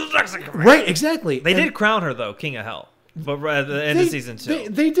 right, exactly. They did crown her though, King of Hell. But at the end of season 2,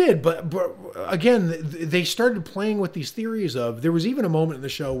 they did. But again, they started playing with these theories of. There was even a moment in the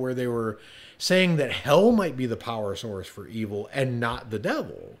show where they were saying that hell might be the power source for evil and not the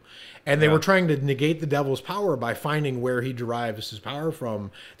devil. And they were trying to negate the devil's power by finding where he derives his power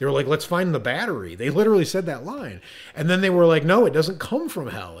from. They were like, let's find the battery. They literally said that line. And then they were like, no, it doesn't come from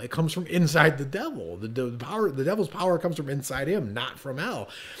hell. It comes from inside the devil. The devil's power comes from inside him, not from hell.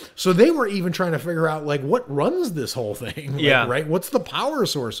 So they were even trying to figure out, like, what runs this whole thing? Like, right? What's the power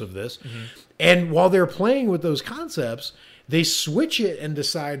source of this? Mm-hmm. And while they're playing with those concepts, they switch it and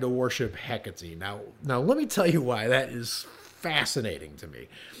decide to worship Hecate. Now let me tell you why that is fascinating to me.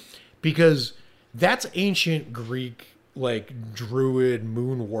 Because that's ancient Greek, like, druid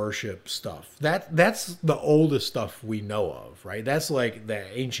moon worship stuff. That's the oldest stuff we know of, right? That's like the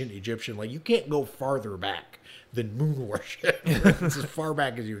ancient Egyptian. Like, you can't go farther back than moon worship. It's as far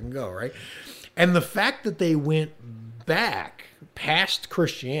back as you can go, right? And the fact that they went back past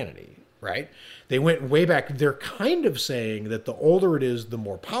Christianity, right? They went way back. They're kind of saying that the older it is, the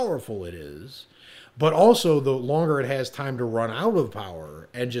more powerful it is. But also, the longer it has time to run out of power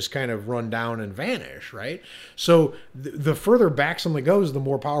and just kind of run down and vanish, right? So the further back something goes, the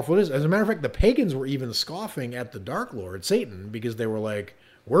more powerful it is. As a matter of fact, the pagans were even scoffing at the Dark Lord, Satan, because they were like,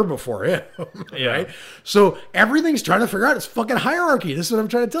 we're before him, right? So everything's trying to figure out its fucking hierarchy. This is what I'm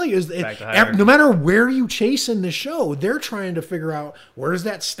trying to tell you. No matter where you chase in the show, they're trying to figure out, where's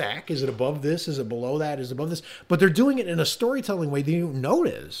that stack? Is it above this? Is it below that? Is it above this? But they're doing it in a storytelling way that you don't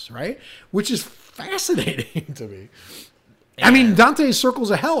notice, right? Which is fascinating to me. I mean, Dante's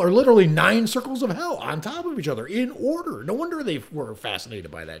circles of hell are literally 9 circles of hell on top of each other in order. No wonder they were fascinated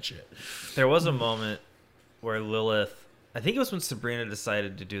by that shit. There was a moment where Lilith, I think it was when Sabrina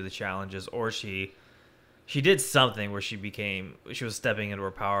decided to do the challenges, or she did something where she was stepping into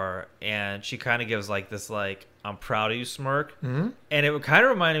her power, and she kind of gives like this, like, I'm proud of you smirk. Mm-hmm. And it kind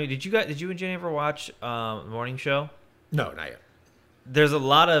of reminded me, did you and Jenny ever watch the morning show? No, not yet. There's a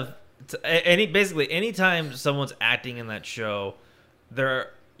lot of, basically anytime someone's acting in that show,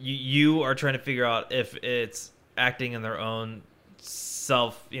 you are trying to figure out if it's acting in their own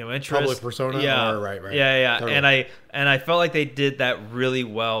self, interest, public persona. Right. Yeah. Totally. And I felt like they did that really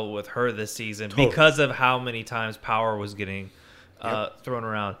well with her this season because of how many times power was getting thrown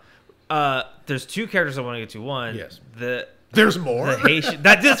around. There's 2 characters I want to get to. One, there's more. The Haitian.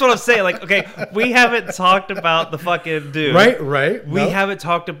 That's what I'm saying. Like, okay, we haven't talked about the fucking dude. Right. We haven't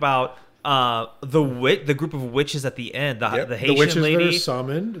talked about the group of witches at the end. The Haitian witches lady that are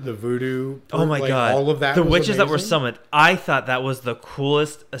summoned, the voodoo. Oh my god! All of that. The witches amazing. that were summoned. I thought that was the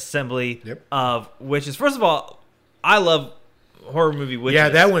coolest assembly of witches. First of all, I love horror movie witches. Yeah,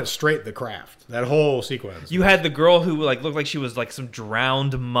 that went straight the craft. That whole sequence. You had the girl who like looked like she was like some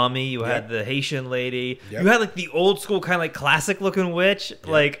drowned mummy. You had the Haitian lady. You had like the old school kind of like classic looking witch.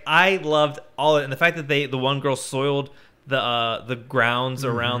 Like, I loved all of it, and the fact that the one girl soiled the grounds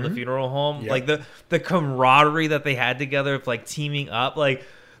around the funeral home, like the camaraderie that they had together of like teaming up, like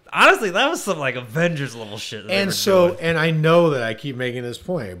honestly, that was some like Avengers level shit. And so, and I know that I keep making this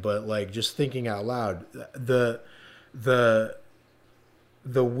point, but like just thinking out loud, the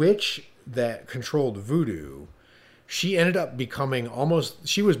witch that controlled voodoo, she ended up becoming almost,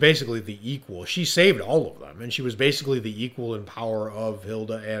 she was basically the equal. She saved all of them, and she was basically the equal in power of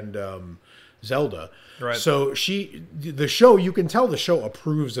Hilda and Zelda. Right. So the show, you can tell the show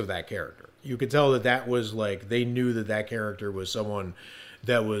approves of that character. You could tell that was like, they knew that character was someone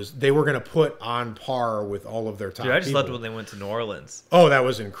that they were going to put on par with all of their top people. Dude, I just loved when they went to New Orleans. Oh, that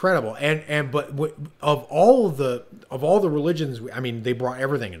was incredible. But of all the religions, I mean, they brought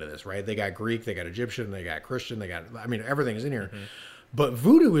everything into this, right? They got Greek, they got Egyptian, they got Christian, everything is in here. Mm-hmm. But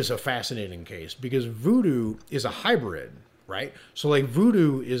voodoo is a fascinating case because voodoo is a hybrid, right? So like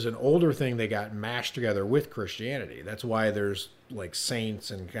voodoo is an older thing they got mashed together with Christianity. That's why there's like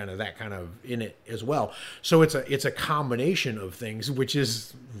saints and kind of that kind of in it as well. So it's a combination of things, which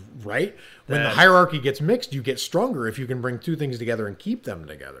is right. When the hierarchy gets mixed, you get stronger if you can bring two things together and keep them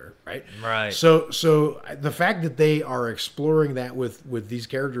together, right? Right. So the fact that they are exploring that with these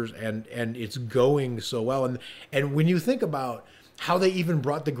characters and it's going so well, and when you think about how they even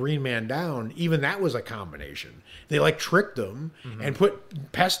brought the Green Man down, even that was a combination. They like tricked him and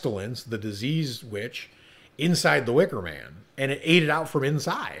put Pestilence, the disease witch, inside the Wicker Man. And it ate it out from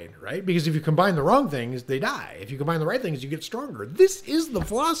inside, right? Because if you combine the wrong things, they die. If you combine the right things, you get stronger. This is the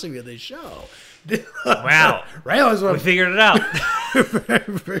philosophy of this show. Wow. Right? We figured it out. We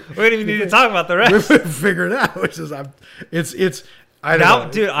don't even need to talk about the rest. We figured it out, which is, I don't know.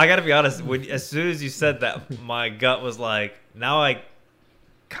 Dude, I got to be honest. As soon as you said that, my gut was like, now I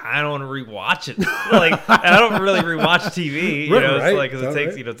kind of want to rewatch it. Like, I don't really rewatch TV, you know, right, because it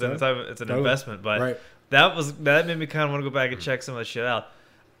takes, it's an investment, but that made me kind of want to go back and check some of that shit out.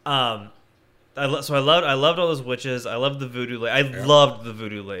 I loved all those witches. I loved the voodoo lady. I loved the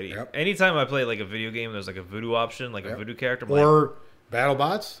voodoo lady. Yep. Anytime I play like a video game, there's like a voodoo option, like a voodoo character. Or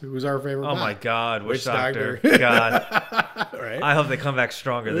BattleBots, who was our favorite. Oh bot. My God, Witch Doctor. God, right? I hope they come back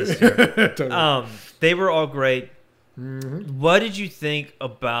stronger this year. Totally. They were all great. Mm-hmm. What did you think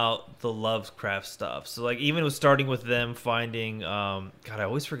about the Lovecraft stuff? So like, even with starting with them finding, God, I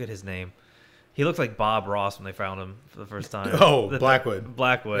always forget his name. He looked like Bob Ross when they found him for the first time. Oh, Blackwood.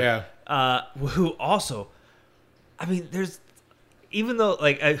 Blackwood. Yeah. Who also, I mean, there's, even though,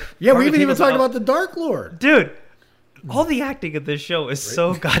 like... we haven't even talked about the Dark Lord. Dude, all the acting of this show is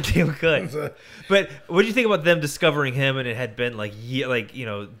so goddamn good. But what do you think about them discovering him and it had been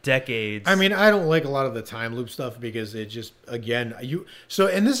decades? I mean, I don't like a lot of the time loop stuff because it just, again,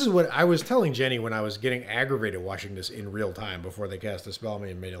 and this is what I was telling Jenny when I was getting aggravated watching this in real time before they cast a spell on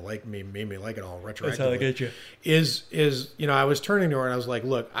me and made me like it all retroactively. That's how I get you. Is I was turning to her and I was like,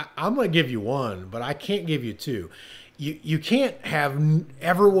 look, I'm going to give you one, but I can't give you two. You can't have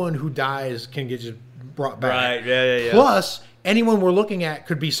everyone who dies can get just brought back. Right, yeah. Plus, anyone we're looking at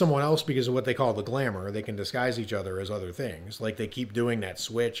could be someone else because of what they call the glamour. They can disguise each other as other things. Like, they keep doing that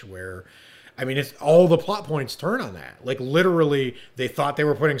switch where, I mean, it's all the plot points turn on that. Like, literally, they thought they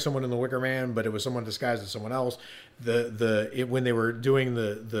were putting someone in the Wicker Man, but it was someone disguised as someone else. When they were doing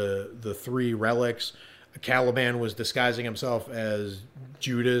the three relics, Caliban was disguising himself as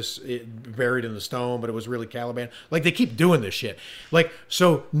Judas, buried in the stone, but it was really Caliban. Like, they keep doing this shit. Like,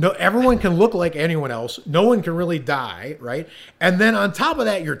 so everyone can look like anyone else. No one can really die, right? And then on top of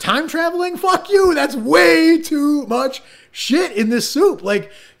that, you're time traveling. Fuck you. That's way too much shit in this soup.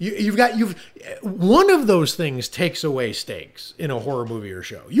 Like, you've one of those things takes away stakes in a horror movie or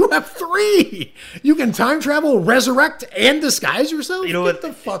show. You have three. You can time travel, resurrect, and disguise yourself. You know Get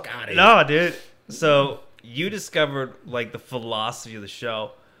the fuck out of here. No, dude. So you discovered like the philosophy of the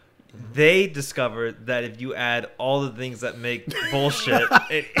show. They discovered that if you add all the things that make bullshit,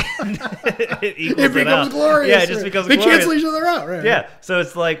 it equals it becomes glorious. Yeah, it just becomes they glorious. Cancel each other out, right? Yeah, so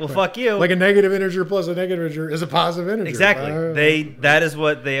it's like, well, fuck you. Like a negative integer plus a negative integer is a positive integer. Exactly. That is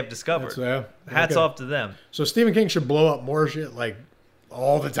what they have discovered. Hats off to them. So Stephen King should blow up more shit like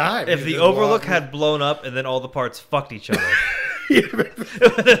all the time. If the Overlook had blown up and then all the parts fucked each other. It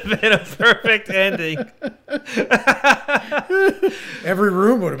would have been a perfect ending. Every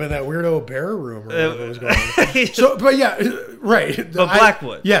room would have been that weirdo bear room or whatever was going on. So, but yeah, right. But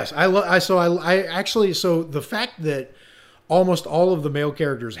Blackwood. Yes, so the fact that almost all of the male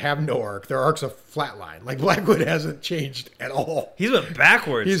characters have no arc. Their arc's a flat line. Like Blackwood hasn't changed at all. He's went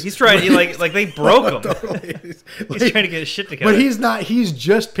backwards. He's trying to like they broke him. Totally. He's trying to get his shit together. But he's not. He's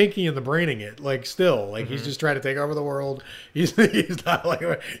just Pinky and the Braining it. Like still, like he's just trying to take over the world. He's not like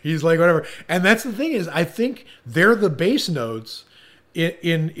he's like whatever. And that's the thing is, I think they're the bass notes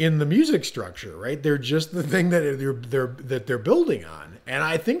in the music structure, right? They're just the thing that they're building on, and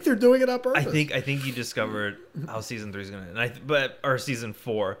I think they're doing it on purpose. I think you discovered how season 3 is going to, or season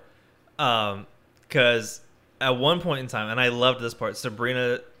 4, because at one point in time, and I loved this part,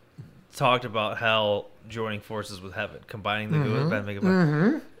 Sabrina talked about Hell joining forces with Heaven, combining the good, bad, make it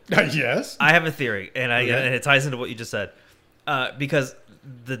bad. Yes, I have a theory, and and it ties into what you just said, because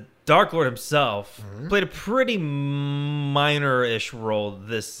the Dark Lord himself played a pretty minor-ish role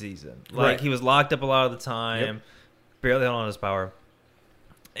this season. Like, he was locked up a lot of the time, barely held on his power.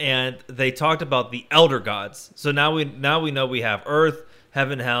 And they talked about the Elder Gods. So now we know we have Earth,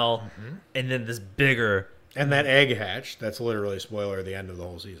 Heaven, Hell, and then this bigger... And that egg hatch, that's literally a spoiler at the end of the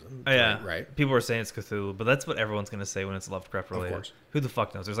whole season. Yeah. Right. People are saying it's Cthulhu, but that's what everyone's going to say when it's Lovecraft related. Of course. Who the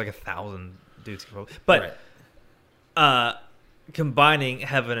fuck knows? There's like 1,000 dudes. But... combining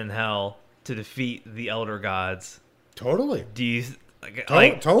Heaven and Hell to defeat the Elder Gods. Totally. Do you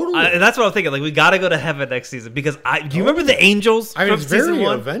totally? That's what I'm thinking. Like, we got to go to Heaven next season because do you remember the angels? I mean, it's very season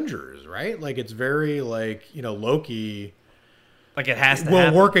 1? Avengers, right? Like it's very Loki. Like it has to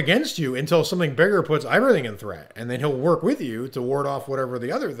will work against you until something bigger puts everything in threat, and then he'll work with you to ward off whatever the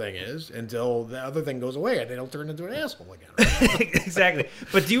other thing is until the other thing goes away, and then he'll turn into an asshole again. Right? Exactly.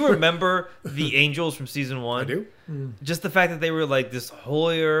 But do you remember the angels from season 1? I do. Just the fact that they were like this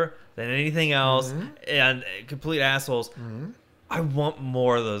holier than anything else and complete assholes. I want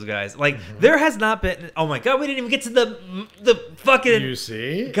more of those guys. Like there has not been. Oh my god, we didn't even get to the fucking. You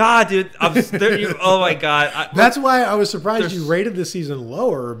see, God, dude. Oh my god. That's why I was surprised you rated the season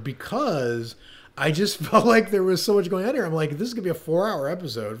lower because I just felt like there was so much going on here. I'm like, this is gonna be a 4-hour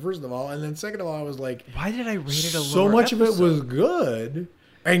episode, first of all, and then second of all, I was like, why did I rate it a lower? So much of it was good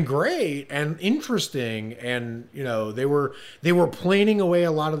and great and interesting, and they were planing away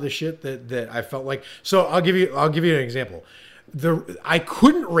a lot of the shit that I felt like. So I'll give you an example. I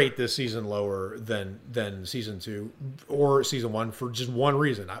couldn't rate this season lower than season 2 or season 1 for just one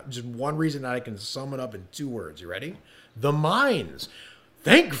reason. Just one reason that I can sum it up in 2 words. You ready? The mines.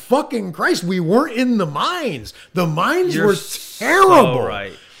 Thank fucking Christ we weren't in the mines. The mines were terrible. So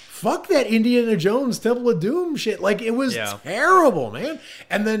right. Fuck that Indiana Jones Temple of Doom shit. Like it was terrible, man.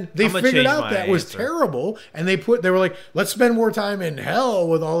 And then they figured out that was terrible, and they were like, let's spend more time in hell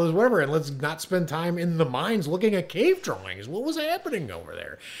with all this whatever, and let's not spend time in the mines looking at cave drawings. What was happening over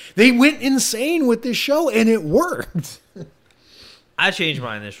there? They went insane with this show, and it worked. I changed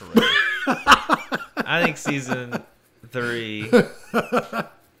my initial rating. I think season 3. Do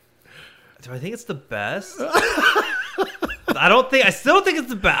I think it's the best? I still don't think it's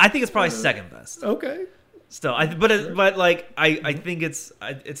the best. I think it's probably second best. Okay. Still, I think it's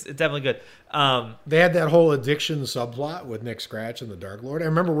definitely good. They had that whole addiction subplot with Nick Scratch and the Dark Lord. I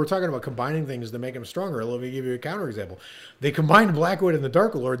remember we're talking about combining things to make them stronger. Let me give you a counterexample. They combined Blackwood and the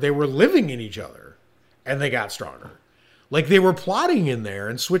Dark Lord. They were living in each other, and they got stronger. Like they were plotting in there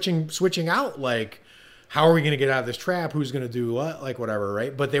and switching out. Like, how are we going to get out of this trap? Who's going to do what? Like whatever,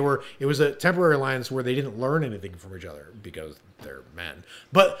 right? But it was a temporary alliance where they didn't learn anything from each other because they're men.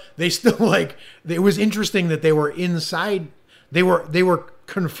 But they still it was interesting that they were inside. They were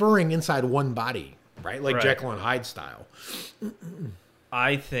conferring inside one body, right? Like Jekyll and Hyde style.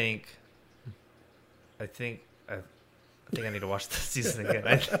 I think I need to watch this season again.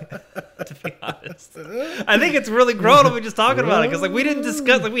 To be honest, I think it's really grown on me just talking about it because we didn't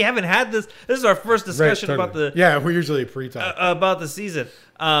discuss, we haven't had this. This is our first discussion about the. Yeah, we're usually pre-talk about the season.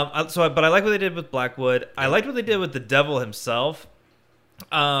 But I like what they did with Blackwood. I liked what they did with the Devil himself.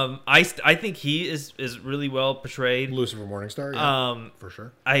 I think he is really well portrayed. Lucifer Morningstar, for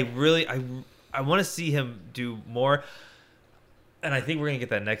sure. I want to see him do more, and I think we're gonna get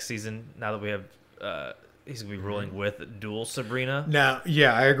that next season. Now that we have. He's going to be ruling with dual Sabrina. Now,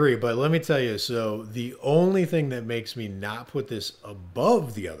 yeah, I agree. But let me tell you, so the only thing that makes me not put this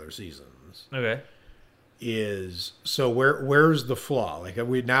above the other seasons is, so where's the flaw? Like,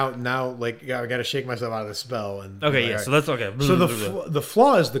 we now like, I got to shake myself out of the spell. And so that's okay. So the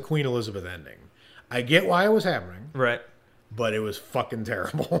flaw is the Queen Elizabeth ending. I get why it was happening. Right. But it was fucking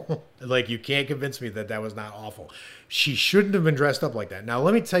terrible. Like, you can't convince me that was not awful. She shouldn't have been dressed up like that. Now,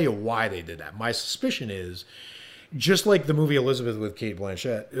 let me tell you why they did that. My suspicion is just like the movie Elizabeth with Kate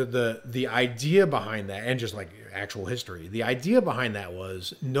Blanchett, the idea behind that, and just like actual history, the idea behind that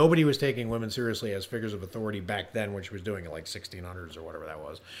was nobody was taking women seriously as figures of authority back then when she was doing it, like 1600s or whatever that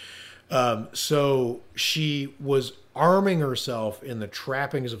was. So she was arming herself in the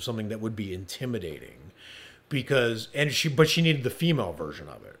trappings of something that would be intimidating, but she needed the female version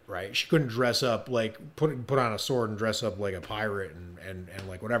of it, right? She couldn't dress up like put on a sword and dress up like a pirate and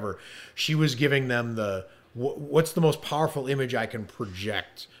like whatever. She was giving them what's the most powerful image I can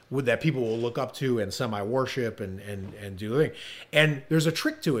project that people will look up to and semi-worship and do the thing. And there's a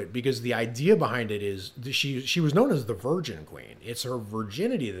trick to it, because the idea behind it is she was known as the Virgin Queen. It's her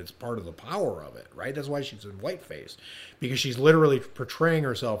virginity that's part of the power of it, right? That's why she's in whiteface, because she's literally portraying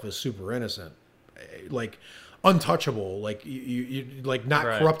herself as super innocent, like untouchable, like you like not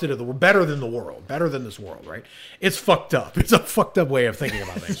corrupted of the world, better than the world, better than this world, right? It's fucked up. It's a fucked up way of thinking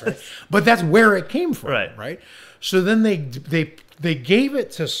about things, right? But that's where it came from, right? So then they gave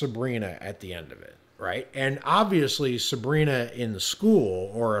it to Sabrina at the end of it, right? And obviously Sabrina in the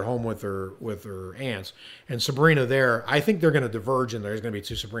school or at home with her aunts, and Sabrina there, I think they're going to diverge and there's going to be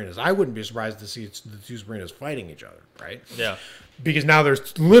two Sabrinas. I wouldn't be surprised to see the two Sabrinas fighting each other, right? Yeah. Because now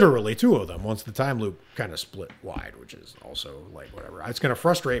there's literally two of them once the time loop kind of split wide, which is also like whatever. It's going to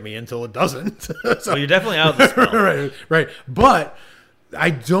frustrate me until it doesn't. So, well, you're definitely out of the spell. Right. But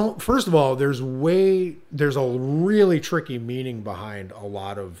I don't, first of all, there's a really tricky meaning behind a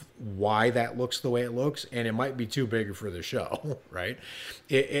lot of why that looks the way it looks, and it might be too big for the show, right?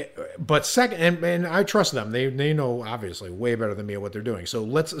 But second, and I trust them. They know obviously way better than me at what they're doing. So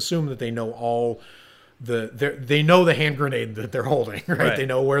let's assume that they know all they know the hand grenade that they're holding, right? They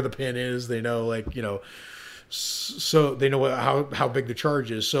know where the pin is. They know, like, you know, so they know how big the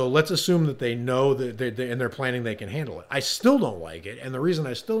charge is. So let's assume that they know that and they're planning they can handle it. I still don't like it, and the reason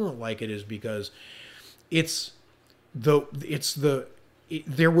I still don't like it is because there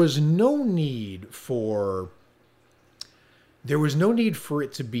was no need for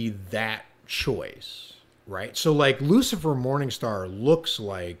it to be that choice, right? So like Lucifer Morningstar looks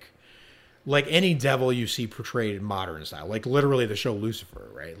like any devil you see portrayed in modern style, like literally the show Lucifer,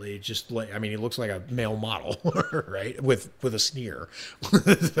 right? Like, just like, I mean, he looks like a male model, right? With a sneer.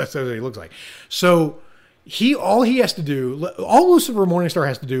 That's what he looks like. So all Lucifer Morningstar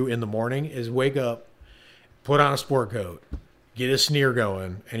has to do in the morning is wake up, put on a sport coat, get his sneer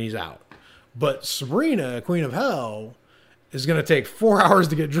going, and he's out. But Sabrina, Queen of Hell, is going to take 4 hours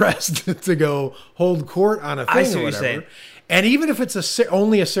to get dressed to go hold court on a thing. I see what you're saying. And even if it's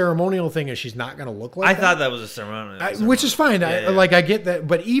only a ceremonial thing and she's not going to look like I thought that was a ceremonial. Which is fine. Yeah. I get that.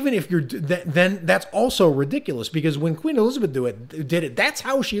 But even if you're then that's also ridiculous, because when Queen Elizabeth did it, that's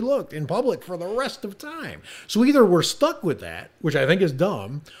how she looked in public for the rest of time. So either we're stuck with that, which I think is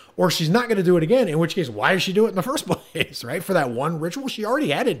dumb, or she's not going to do it again, in which case, why does she do it in the first place, right? For that one ritual, she already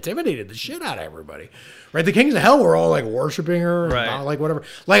had intimidated the shit out of everybody, right? The Kings of Hell were all like worshiping her, right? And like whatever.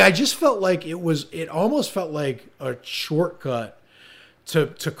 Like, I just felt like it almost felt like a shortcut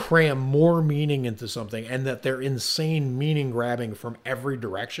to cram more meaning into something, and that their insane meaning grabbing from every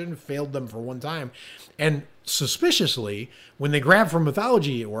direction failed them for one time. And suspiciously, when they grab from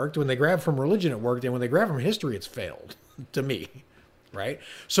mythology, it worked. When they grab from religion, it worked. And when they grab from history, it's failed to me. Right?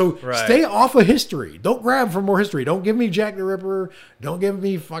 So stay off of history. Don't grab for more history. Don't give me Jack the Ripper. Don't give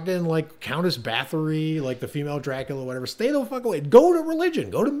me fucking like Countess Bathory, like the female Dracula, whatever. Stay the fuck away. Go to religion.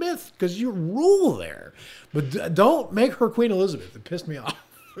 Go to myth, because you rule there. But don't make her Queen Elizabeth. It pissed me off.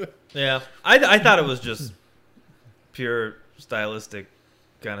 Yeah. I thought it was just pure stylistic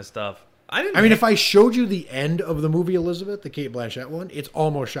kind of stuff. I mean, if I showed you the end of the movie Elizabeth, the Kate Blanchett one, it's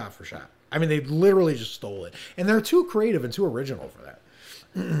almost shot for shot. I mean, they literally just stole it. And they're too creative and too original for that.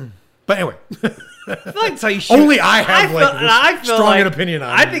 But anyway, that's how you shoot. Only I have strong an opinion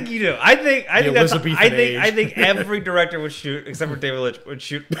on it. I think you do. I think every director would shoot, except for David Lynch, would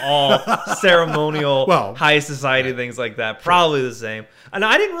shoot all ceremonial, high society things like that. Probably the same. And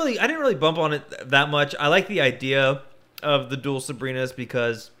I didn't really bump on it that much. I like the idea of the dual Sabrinas,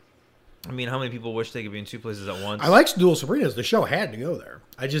 because, I mean, how many people wish they could be in two places at once? I liked Dual Sabrinas. The show had to go there.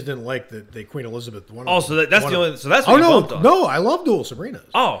 I just didn't like the Queen Elizabeth one. Oh, so that's the only. So that's what you bumped on. No, I love Dual Sabrinas.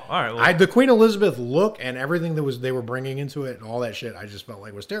 Oh, all right. Well, the Queen Elizabeth look and everything they were bringing into it and all that shit, I just felt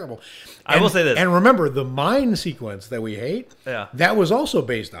like was terrible. I will say this. And remember, the mine sequence that we hate, that was also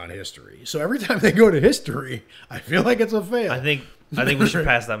based on history. So every time they go to history, I feel like it's a fail. I think we should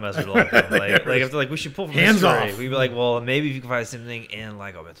pass that message along. Like we should pull from hands history. off. We'd be like, well, maybe if you can find something in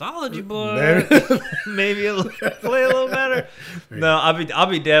like a mythology book, maybe it'll play a little better. No,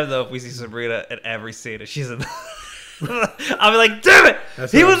 I'll be damned though if we see Sabrina at every scene. She's in. I'll be like, damn it,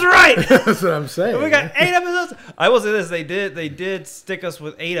 he was right. That's what I'm saying. We got 8 episodes. I will say this: they did stick us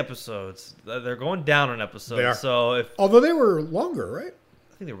with 8 episodes. They're going down an episode. They are. So although they were longer, right?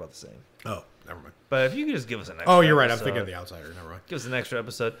 I think they were about the same. Oh, never mind. But if you could just give us an extra. Oh, you're right. episode, I'm thinking of The Outsider. Never mind. Give us an extra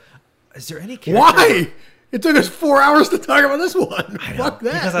episode. Is there any character? Why? It took us 4 hours to talk about this one. Fuck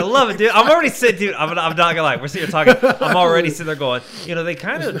that. Because I love it, dude. I'm already sitting, dude. I'm not gonna lie. We're sitting here talking. I'm already sitting there going, they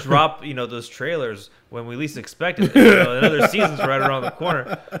kind of drop, those trailers when we least expect it. Another season's right around the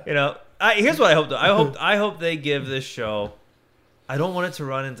corner. Here's what I hope. Though. I hope they give this show. I don't want it to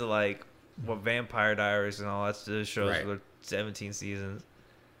run into like what Vampire Diaries and all that shows right. with 17 seasons.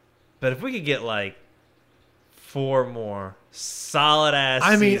 But if we could get like 4 more solid ass.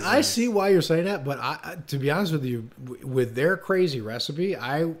 I mean, seasons. I see why you're saying that, but to be honest with you, with their crazy recipe,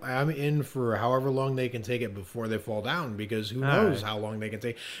 I'm in for however long they can take it before they fall down, because who knows how long they can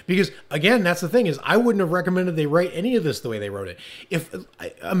take. Because again, that's the thing is, I wouldn't have recommended they write any of this the way they wrote it. If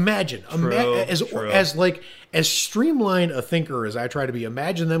imagine as streamlined a thinker as I try to be,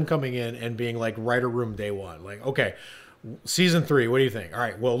 imagine them coming in and being like writer room day one, like, okay, season 3, what do you think? All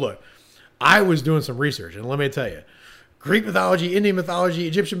right, well look, I was doing some research, and let me tell you. Greek mythology, Indian mythology,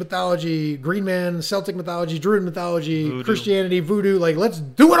 Egyptian mythology, Green Man, Celtic mythology, Druid mythology, voodoo. Christianity, voodoo. Like, let's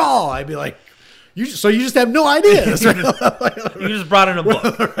do it all. I'd be like, you just have no idea. You just brought in a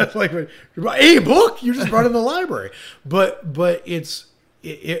book. Like, a book? You just brought in the library. But it's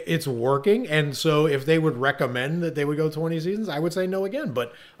working. And so if they would recommend that they would go 20 seasons, I would say no again.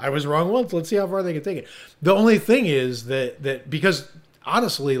 But I was wrong once. Let's see how far they can take it. The only thing is that because...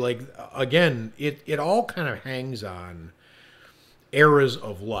 honestly, like, again, it all kind of hangs on eras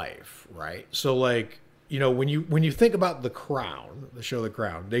of life, right? So, like, when you think about The Crown, the show The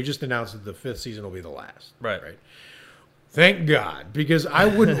Crown, they just announced that the 5th season will be the last. Right. Thank God, because I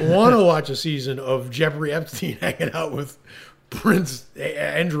wouldn't want to watch a season of Jeffrey Epstein hanging out with Prince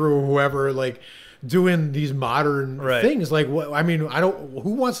Andrew or whoever, like, doing these modern things. Like, what? I mean,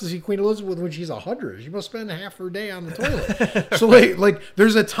 who wants to see Queen Elizabeth when she's 100? She must spend half her day on the toilet. So like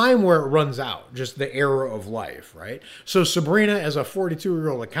there's a time where it runs out, just the era of life, right? So Sabrina as a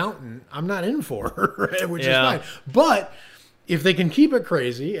 42-year-old accountant, I'm not in for her, which is fine. But if they can keep it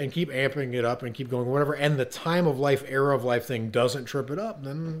crazy and keep amping it up and keep going whatever, and the time of life, era of life thing doesn't trip it up,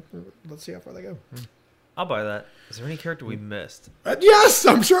 then let's see how far they go. I'll buy that. Is there any character we missed? Yes,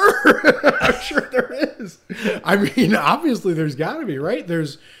 I'm sure. I'm sure there is. I mean, obviously, there's got to be, right? There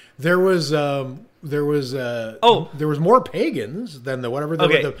was more pagans than the whatever.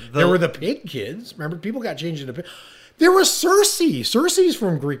 There were the pig kids. Remember, people got changed into pig. There was Circe. Circe's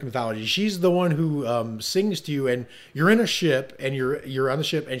from Greek mythology. She's the one who sings to you, and you're in a ship, and you're on the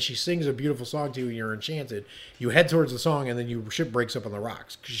ship, and she sings a beautiful song to you, and you're enchanted. You head towards the song, and then your ship breaks up on the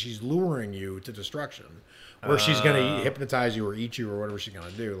rocks because she's luring you to destruction. Or she's going to hypnotize you or eat you or whatever she's going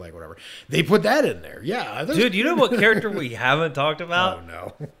to do, like whatever. They put that in there. Yeah. Dude, you know what character we haven't talked about? Oh,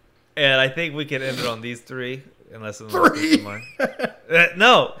 no. And I think we can end it on these 3. Unless 3?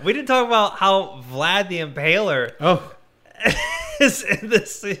 No, we didn't talk about how Vlad the Impaler is in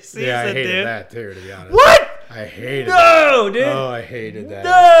this season, yeah, I hated dude. that too, to be honest. What? I hated No, that. dude. Oh, I hated that.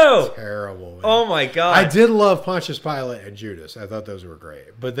 No. It's terrible, man. Oh, my God. I did love Pontius Pilate and Judas. I thought those were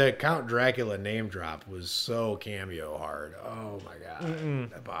great. But the Count Dracula name drop was so cameo hard. Oh, my God.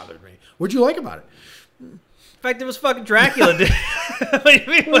 That bothered me. What'd you like about it? In fact, it was fucking Dracula, dude. What do you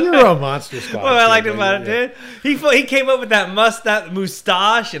mean? Well, you're a monster squad. What I liked about it, dude, he came up with that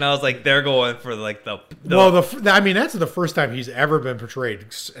mustache, and I was like, they're going for like the well, I mean, that's the first time he's ever been portrayed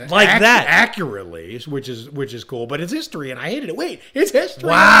like that accurately, which is cool. But it's history, and I hated it. Wait, it's history.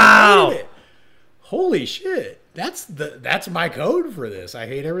 Wow. I hated it. Holy shit. That's my code for this. I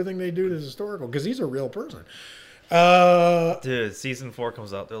hate everything they do that's historical because he's a real person. Dude, season 4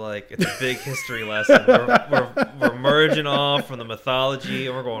 comes out. They're like, it's a big history lesson. We're merging off from the mythology,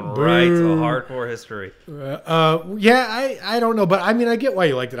 and we're going right to hardcore history. Yeah, I don't know, but I mean, I get why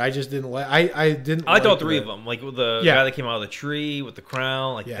you liked it. I just didn't like. I didn't. I liked all 3 of them. Like the guy that came out of the tree with the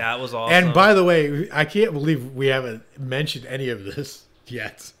crown. Like that was awesome. And by the way, I can't believe we haven't mentioned any of this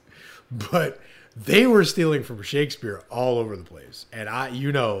yet, but. They were stealing from Shakespeare all over the place. And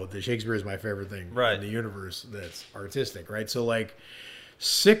that Shakespeare is my favorite thing in the universe that's artistic, right? So, like,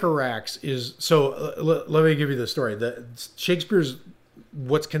 Sycorax is... So, let me give you the story. Shakespeare's...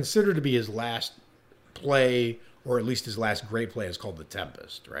 What's considered to be his last play, or at least his last great play, is called The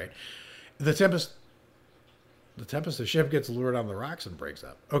Tempest, right? The Tempest, the ship gets lured on the rocks and breaks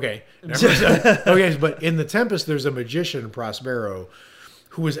up. Okay. Okay, but in The Tempest, there's a magician, Prospero,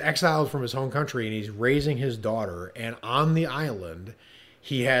 who was exiled from his home country, and he's raising his daughter. And on the island,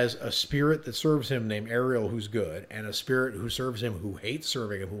 he has a spirit that serves him named Ariel, who's good, and a spirit who serves him who hates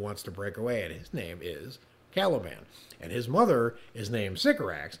serving him, who wants to break away, and his name is Caliban. And his mother is named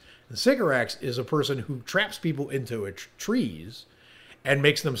Sycorax. And Sycorax is a person who traps people into trees and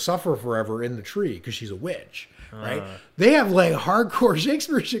makes them suffer forever in the tree because she's a witch. Right? They have like hardcore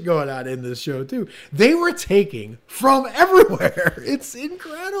Shakespeare shit going on in this show too. They were taking from everywhere. It's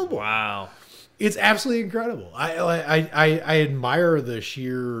incredible. Wow. It's absolutely incredible. I admire the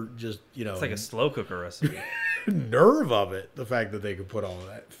sheer just, it's like a slow cooker recipe. nerve of it. The fact that they could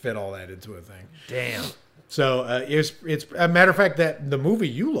fit all that into a thing. Damn. So it's a matter of fact that the movie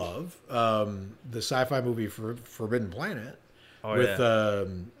you love, the sci-fi movie Forbidden Planet, with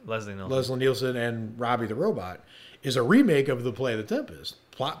Leslie Nielsen and Robbie the Robot, is a remake of the play The Tempest.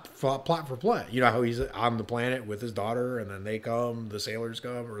 Plot for play. You know how he's on the planet with his daughter, and then the sailors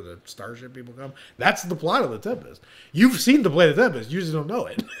come, or the starship people come. That's the plot of The Tempest. You've seen the play The Tempest, you just don't know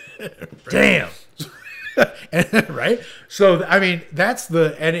it. Damn. Right? So I mean, that's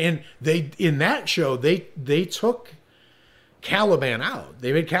in that show they took Caliban out.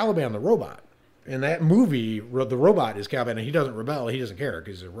 They made Caliban the robot. In that movie, the robot is Caliban, and he doesn't rebel. He doesn't care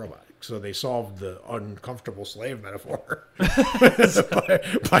because he's a robot. So they solved the uncomfortable slave metaphor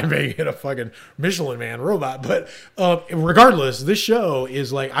by making it a fucking Michelin Man robot. But regardless, this show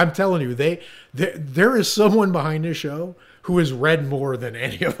is like, I'm telling you, there is someone behind this show who has read more than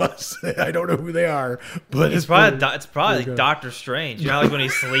any of us. I don't know who they are, but it's probably like Doctor Strange. You know, like when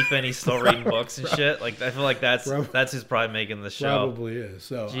he's sleeping, he's still reading books and shit. Like I feel like that's who's probably making the show. Probably is.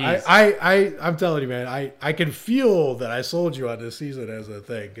 So I'm telling you, man, I can feel that I sold you on this season as a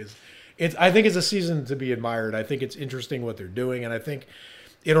thing, because I think it's a season to be admired. I think it's interesting what they're doing, and I think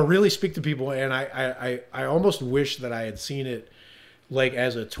it'll really speak to people. And I almost wish that I had seen it like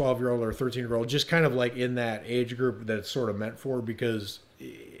as a 12-year-old or 13-year-old, just kind of like in that age group that it's sort of meant for, because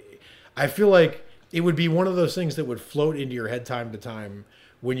I feel like it would be one of those things that would float into your head time to time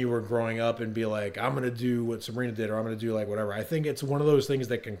when you were growing up and be like, I'm going to do what Sabrina did, or I'm going to do like whatever. I think it's one of those things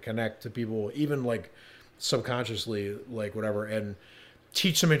that can connect to people, even like subconsciously, like whatever, and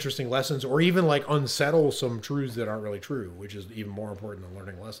teach some interesting lessons, or even like unsettle some truths that aren't really true, which is even more important than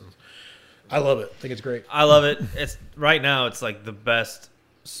learning lessons. I love it. I think it's great. I love it. It's right now. It's like the best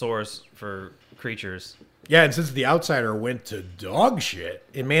source for creatures. Yeah, and since The Outsider went to dog shit,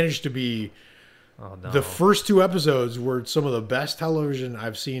 it managed to be the first 2 episodes were some of the best television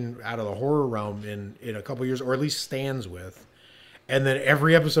I've seen out of the horror realm in a couple years, or at least stands with. And then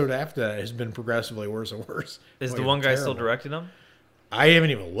every episode after that has been progressively worse and worse. Is the one guy still directing them? I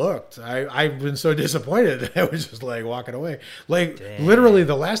haven't even looked. I've been so disappointed. I was just like walking away. Like literally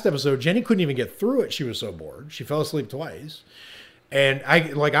the last episode, Jenny couldn't even get through it. She was so bored. She fell asleep twice. And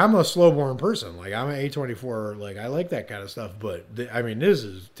I'm a slow born person. Like I'm an A24. Like I like that kind of stuff. But this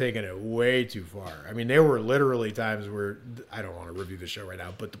is taking it way too far. I mean, there were literally times where I don't want to review the show right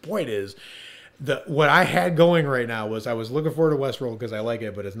now. But the point is, what I had going right now was I was looking forward to Westworld because I like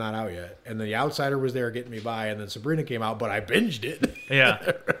it, but it's not out yet. And The Outsider was there getting me by, and then Sabrina came out, but I binged it.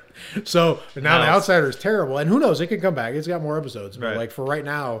 Yeah. So now The Outsider is terrible, and who knows? It can come back. It's got more episodes. But like for right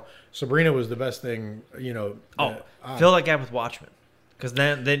now, Sabrina was the best thing. Fill that gap with Watchmen, because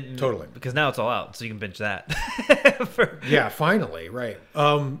then totally, because now it's all out, so you can binge that. Yeah, finally, right.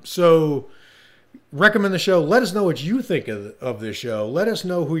 So recommend the show. Let us know what you think of this show. Let us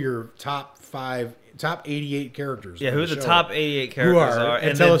know who your top 88 characters. Yeah, who the top 88 characters are.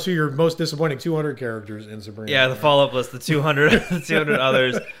 And tell us who your most disappointing 200 characters in Sabrina. Yeah, the follow-up list, the 200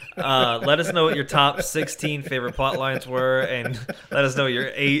 others. Let us know what your top 16 favorite plot lines were, and let us know what your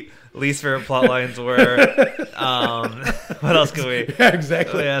 8 least favorite plot lines were. What else can we? Yeah,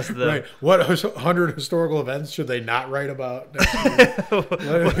 exactly. Right. What 100 historical events should they not write about next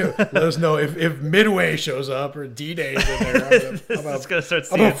year? Let us know if Midway shows up or D-Day is in there.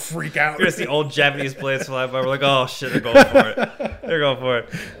 I'm gonna freak out. You're gonna see old Japanese planes fly by. We're like, oh shit, they're going for it. They're going for it.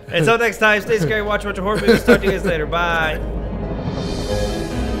 Until next time, stay scary, watch a bunch of horror movies. Talk to you guys later. Bye.